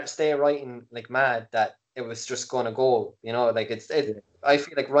didn't stay writing like mad that it was just gonna go. You know, like I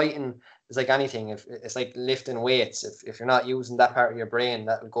feel like writing is like anything. If it's like lifting weights, if you're not using that part of your brain,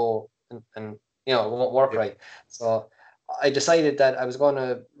 that'll go and it won't work Yeah, right. So I decided that I was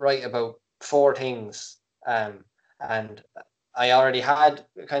gonna write about four things. And I already had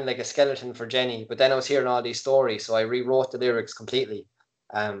kind of like a skeleton for Jenny, but then I was hearing all these stories, so I rewrote the lyrics completely.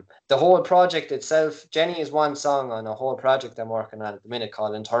 The whole project itself, Jenny is one song on a whole project I'm working on at the minute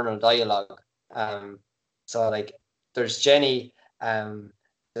called Internal Dialogue. So like there's Jenny,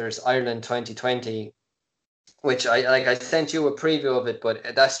 there's Ireland 2020, which I sent you a preview of it,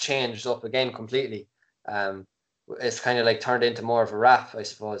 but that's changed up again completely. It's kind of like turned into more of a rap, I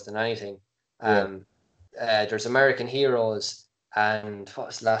suppose, than anything. There's American Heroes, and what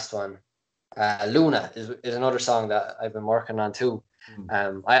was the last one? Luna is another song that I've been working on too.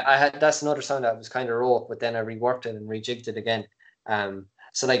 I had that's another song that was kind of wrote, but then I reworked it and rejigged it again.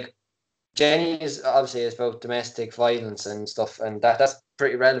 So like Jenny is obviously is about domestic violence and stuff, and that's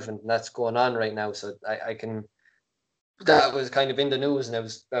pretty relevant and that's going on right now. So I can that was kind of in the news, and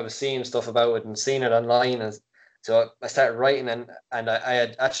I was seeing stuff about it and seeing it online, and so I started writing, and I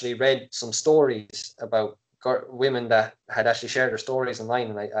had actually read some stories about women that had actually shared their stories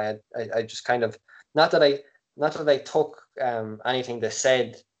online, and I just kind of not that I took anything they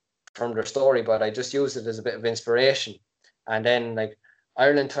said from their story, but I just used it as a bit of inspiration. And then like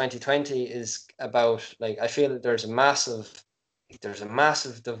Ireland 2020 is about, like, I feel that there's a massive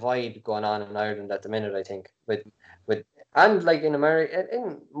divide going on in Ireland at the minute, I think, with and like in America,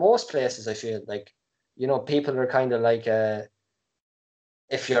 in most places, I feel like, you know, people are kind of like,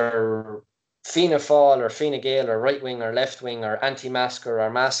 if you're Fianna Fáil or Fine Gael or right wing or left wing or anti-masker or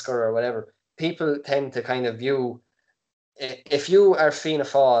masker or whatever, people tend to kind of view, if you are Fianna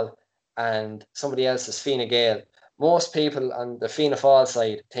Fáil and somebody else is Fine Gael, most people on the Fianna Fáil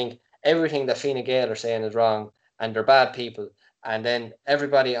side think everything that Fine Gael are saying is wrong and they're bad people. And then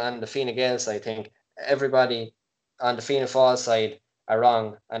everybody on the Fine Gael side think everybody on the Fianna Fáil side are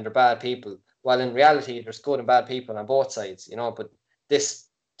wrong and they're bad people. While in reality, there's good and bad people on both sides, you know. But this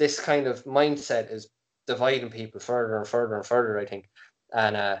kind of mindset is dividing people further and further and further, I think.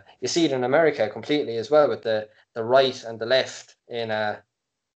 And you see it in America completely as well, with the right and the left in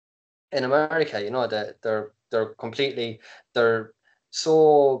America. You know, that they're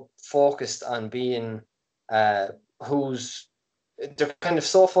so focused on being who's they're kind of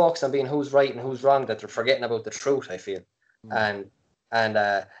so focused on being who's right and who's wrong that they're forgetting about the truth, I feel. And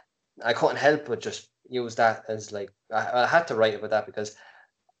I couldn't help but just use that as, like, I had to write about that because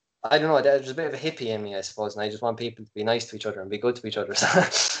I don't know, there's a bit of a hippie in me, I suppose, and I just want people to be nice to each other and be good to each other.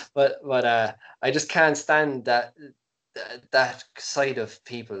 but I just can't stand that side of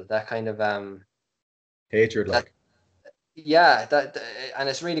people, that kind of hatred, that, like. yeah, that and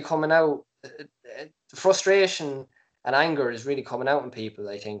it's really coming out. Frustration and anger is really coming out in people,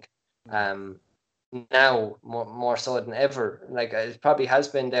 I think. Now more so than ever. Like, it probably has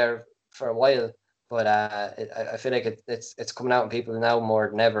been there for a while, but I feel like it's coming out in people now more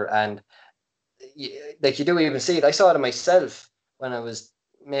than ever. And like, you do even see it. I saw it in myself when I was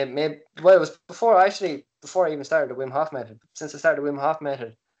maybe well, it was before I even started the Wim Hof method. Since I started the Wim Hof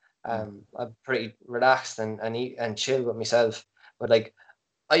method, I'm pretty relaxed and eat and chill with myself. But like,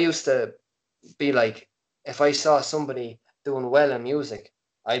 I used to be like, if I saw somebody doing well in music,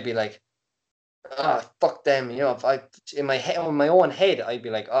 I'd be like, ah, fuck them, you know. If I in my head, in my own head, I'd be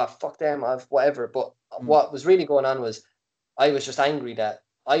like, ah, fuck them, I've whatever. But what was really going on was, I was just angry that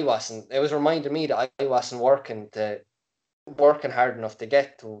I wasn't. It was reminding me that I wasn't working hard enough to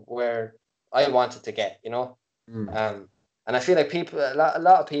get to where I wanted to get, you know. And I feel like a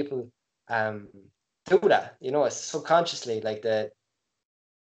lot of people do that, you know. It's subconsciously, like,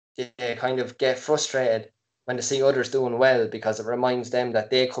 they kind of get frustrated when they see others doing well, because it reminds them that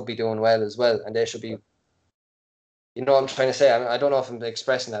they could be doing well as well, and they should be. You know what I'm trying to say? I don't know if I'm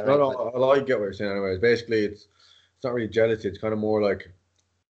expressing that right, No, but I get what you're saying. Anyways, basically, it's not really jealousy. It's kind of more like,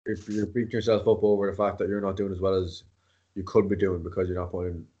 if you're beating yourself up over the fact that you're not doing as well as you could be doing because you're not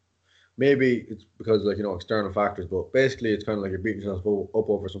putting. Maybe it's because, like, you know, external factors, but basically it's kind of like you're beating yourself up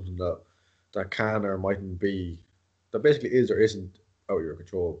over something that can or mightn't be, that basically is or isn't out of your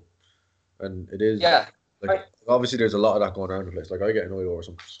control, and it is. yeah, Like, right. obviously there's a lot of that going around the place. Like, I get annoyed over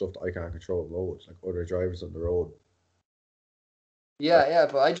some stuff that I can't control loads, like other drivers on the road. Yeah.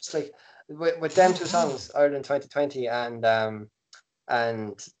 But I just, like, with them two songs, Ireland 2020 and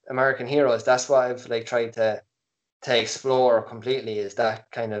American Heroes. That's what I've, like, tried to explore completely, is that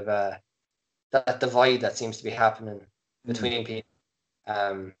kind of that divide that seems to be happening between people.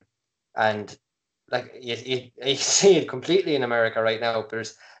 And like, you see it completely in America right now.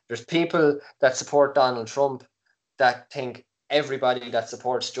 There's people that support Donald Trump that think everybody that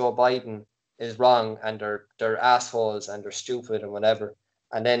supports Joe Biden is wrong, and they're assholes and they're stupid and whatever.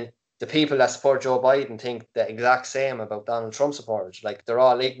 And then the people that support Joe Biden think the exact same about Donald Trump supporters. Like, they're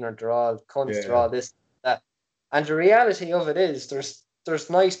all ignorant, they're all cunts, they're Yeah. all this, that. And the reality of it is there's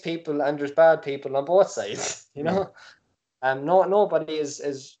nice people and there's bad people on both sides, you know. Nobody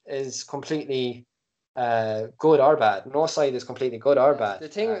is completely good or bad. No side is completely good or bad. The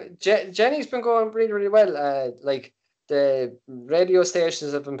thing, Jenny's been going really, really well. Like the radio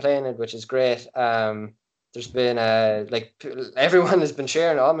stations have been playing it, which is great. There's been like everyone has been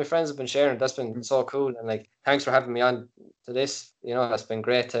sharing. All my friends have been sharing. That's been so cool. And like, thanks for having me on to this. You know, it's been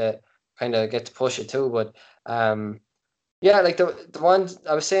great to kind of get to push it too. But yeah, like the one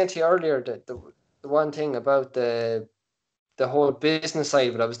I was saying to you earlier, that the one thing about the whole business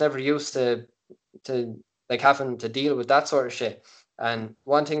side, but I was never used to like having to deal with that sort of shit. And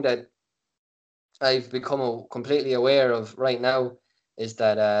one thing that I've become completely aware of right now is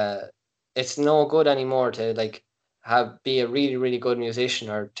that it's no good anymore to like be a really, really good musician,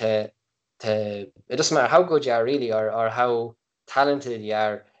 or to it doesn't matter how good you are really, or how talented you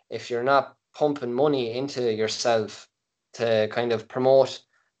are, if you're not pumping money into yourself to kind of promote,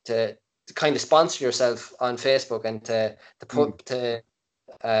 to kind of sponsor yourself on Facebook, and to put to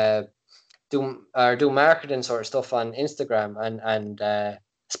do marketing sort of stuff on Instagram and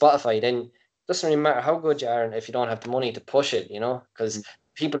Spotify, then it doesn't really matter how good you are, and if you don't have the money to push it, you know, because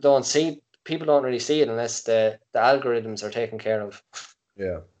people don't really see it unless the algorithms are taken care of.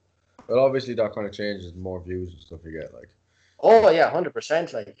 Yeah. Well, obviously that kind of changes the more views and stuff you get, like. Oh yeah,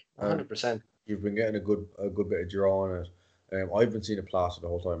 100%, like 100%. You've been getting a good bit of draw on it. I've been seeing it plastered the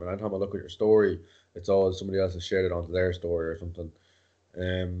whole time, and every time I look at your story, it's always somebody else has shared it onto their story or something.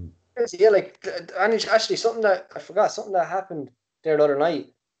 Yeah, like, and it's actually something that I forgot, something that happened there the other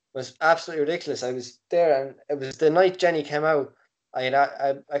night was absolutely ridiculous. I was there, and it was the night Jenny came out. I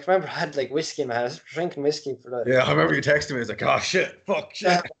remember I had like whiskey in my hand. I was drinking whiskey for that. Yeah, I remember you texting me. It's like, oh shit, fuck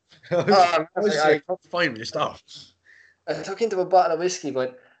shit. I was fine with your stuff. I took into a bottle of whiskey,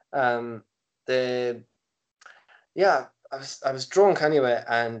 but I was drunk anyway,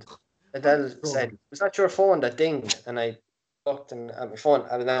 and Adele said, "Was that your phone that dinged?" And I looked at my phone.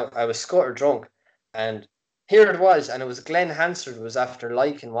 I was scutter drunk, and here it was, and it was Glenn Hansard was after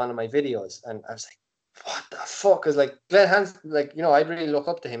liking one of my videos, and I was like, "What the fuck?" Because like Glenn Hansard, like, you know, I really look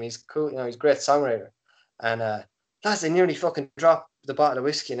up to him. He's cool, you know, he's a great songwriter, and lads, I nearly fucking dropped the bottle of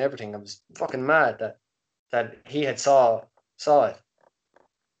whiskey and everything. I was fucking mad that he had saw it.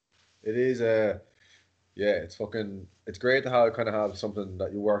 It is yeah, it's great to have something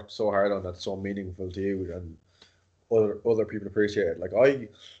that you worked so hard on that's so meaningful to you, and other people appreciate it. Like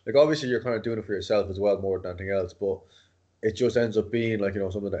obviously you're kind of doing it for yourself as well more than anything else, but it just ends up being like, you know,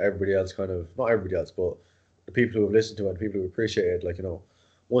 something that everybody else not everybody else, but the people who have listened to it, and the people who appreciate it, like, you know,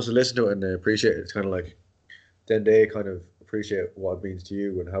 once they listen to it and they appreciate it, it's kind of like then they kind of appreciate what it means to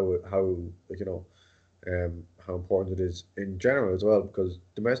you, and how like, you know, how important it is in general as well, because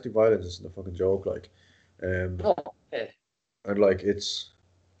domestic violence isn't a fucking joke, like, and like it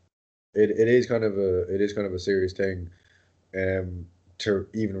is kind of a serious thing, to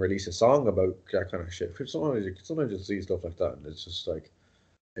even release a song about that kind of shit. Sometimes you see stuff like that, and it's just like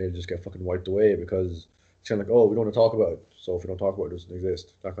it'll just get fucking wiped away, because it's kind of like, oh, we don't want to talk about it, so if we don't talk about it, it doesn't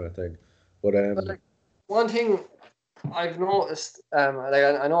exist, that kind of thing. But like, one thing I've noticed, like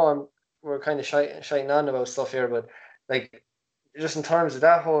I know we're kind of shiting on about stuff here, but like just in terms of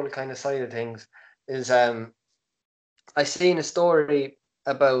that whole kind of side of things, is I seen a story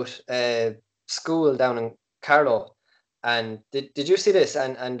about school down in Carlow, and did you see this?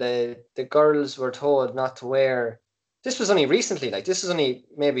 And the girls were told not to wear. This was only recently, like this was only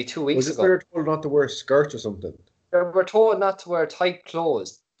maybe 2 weeks ago. They were told not to wear skirts or something. They were told not to wear tight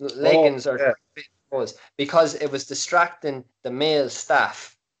clothes, leggings or tight clothes, because it was distracting the male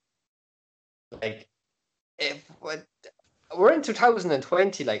staff. Like, we're in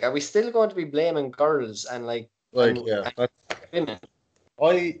 2020. Like, are we still going to be blaming girls and women?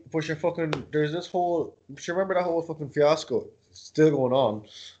 There's this whole. Do you remember that whole fucking fiasco still going on?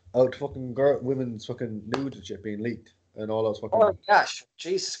 Out fucking women's fucking nudes and shit being leaked and all those fucking. Oh gosh,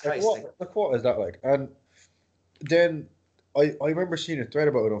 Jesus Christ! What is that like? And then I remember seeing a thread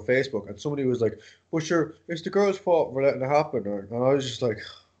about it on Facebook, and somebody was like, "Well, sure, it's the girls' fault for letting it happen," and I was just like,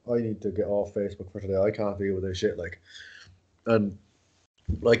 I need to get off Facebook for today. I can't deal with this shit. Like, and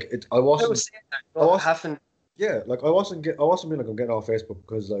like I wasn't. Yeah, like I wasn't being like, I'm getting off Facebook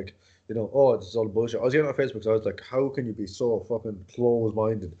because, like, you know, oh, it's all bullshit. I was getting off Facebook because I was like, how can you be so fucking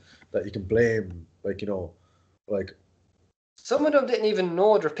close-minded that you can blame, like, you know, like. Some of them didn't even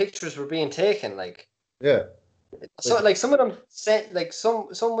know their pictures were being taken, like. Yeah. So like some of them sent, like some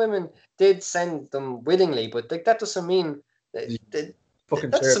women did send them willingly, but like that doesn't mean that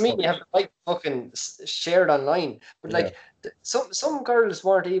doesn't mean you have the right to fucking shared online. But like some girls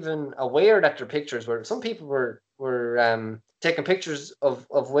weren't even aware that their pictures were. Some people were taking pictures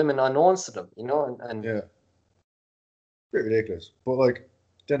of women unknowns to them, you know, and yeah, pretty ridiculous. But like,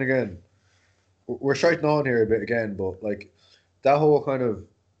 then again, we're shiting on here a bit again. But like, that whole kind of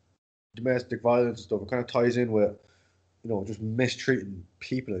domestic violence and stuff, it kind of ties in with just mistreating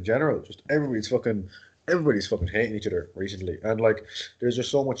people in general. Just everybody's fucking hating each other recently, and like, there's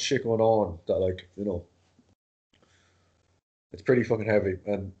just so much shit going on that like it's pretty fucking heavy.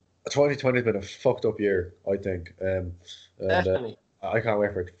 And 2020 has been a fucked up year, I think. And definitely. I can't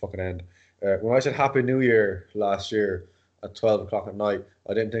wait for it to fucking end. When I said Happy New Year last year at 12 o'clock at night,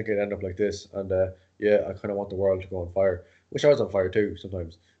 I didn't think it'd end up like this. And yeah, I kind of want the world to go on fire. Wish I was on fire too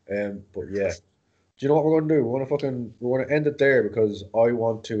sometimes. But yeah. Do you know what we're gonna do? We're gonna end it there because I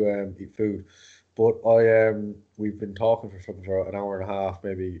want to eat food. But we've been talking for an hour and a half,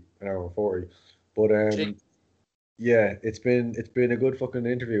 maybe an hour and 40. But yeah, it's been a good fucking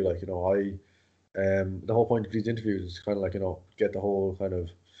interview. Like, the whole point of these interviews is kind of like, get the whole kind of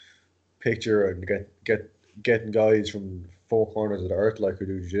picture and getting guys from four corners of the earth like who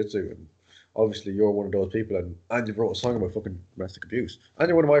do jiu-jitsu. And obviously you're one of those people, and you've wrote a song about fucking domestic abuse. And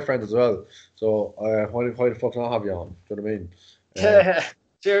you're one of my friends as well. So why the fuck not have you on? Do you know what I mean?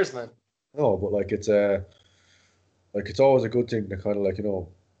 Cheers, man. No, but like it's always a good thing to kind of like,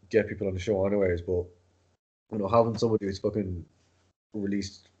 get people on the show anyways. But having somebody who's fucking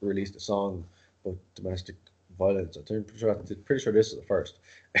released a song about domestic violence, I'm pretty sure this is the first.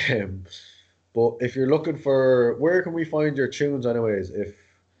 But if you're looking for, where can we find your tunes anyways?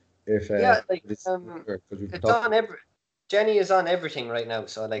 If Yeah, like it's it's on Jenny is on everything right now.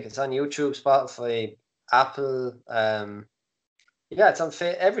 So like it's on YouTube, Spotify, Apple. Yeah, it's on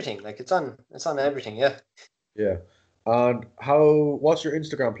everything. Like it's on everything. Yeah. Yeah. And what's your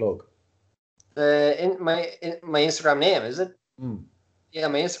Instagram plug? My Instagram name, is it? Mm. Yeah,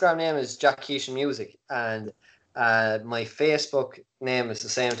 my Instagram name is Jack Keeshan Music, and my Facebook name is the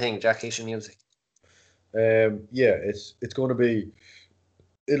same thing, Jack Keeshan Music. Yeah, it's going to be,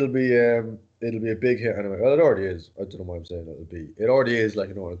 it'll be a big hit anyway. Well, it already is. I don't know why I'm saying it already is, like,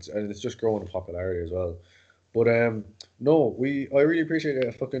 it's just growing in popularity as well. But no, I really appreciate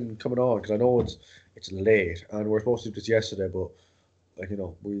it fucking coming on, because I know it's late and we're supposed to do this yesterday, but like,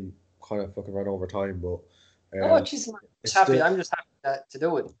 we kind of fucking ran over time. But Oh, jeez, I'm just happy to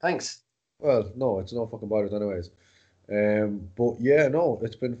do it. Thanks. well, no, it's no fucking bothers anyways. But yeah, no,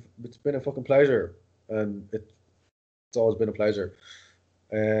 it's been a fucking pleasure, and it's always been a pleasure.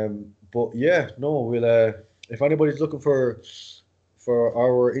 But yeah, no, we'll if anybody's looking for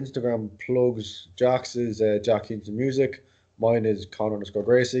our Instagram plugs, Jack's is Jack Hinton Music, mine is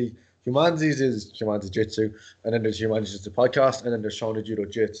Con_Gracie, Humanzi's is Humanzi Jitsu, and then there's Humanzi Jitsu podcast, and then there's Shauna Judo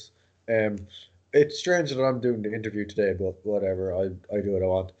Jits. It's strange that I'm doing the interview today, but whatever, I do what I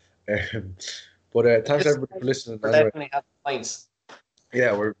want. But thanks everybody for listening. We're definitely having points.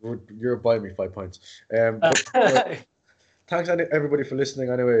 Yeah, you're buying me 5 points. But, thanks everybody for listening.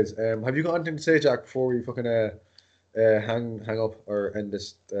 Anyways, have you got anything to say, Jack, before we fucking hang up or end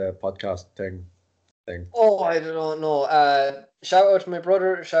this podcast thing? Oh, I don't know. Shout out to my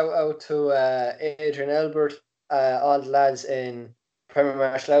brother. Shout out to Adrian Elbert. All the lads in Premier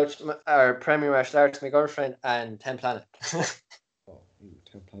Martial Arts, my girlfriend, and 10 Planet. Oh,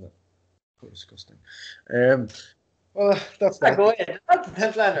 10 Planet. How disgusting. Well, that's that. Go ahead. That's the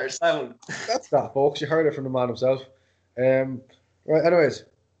 10 Planet sound. That's that, folks. You heard it from the man himself. Right. Anyways,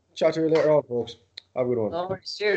 chat to you later on, folks. Have a good one. No, cheers.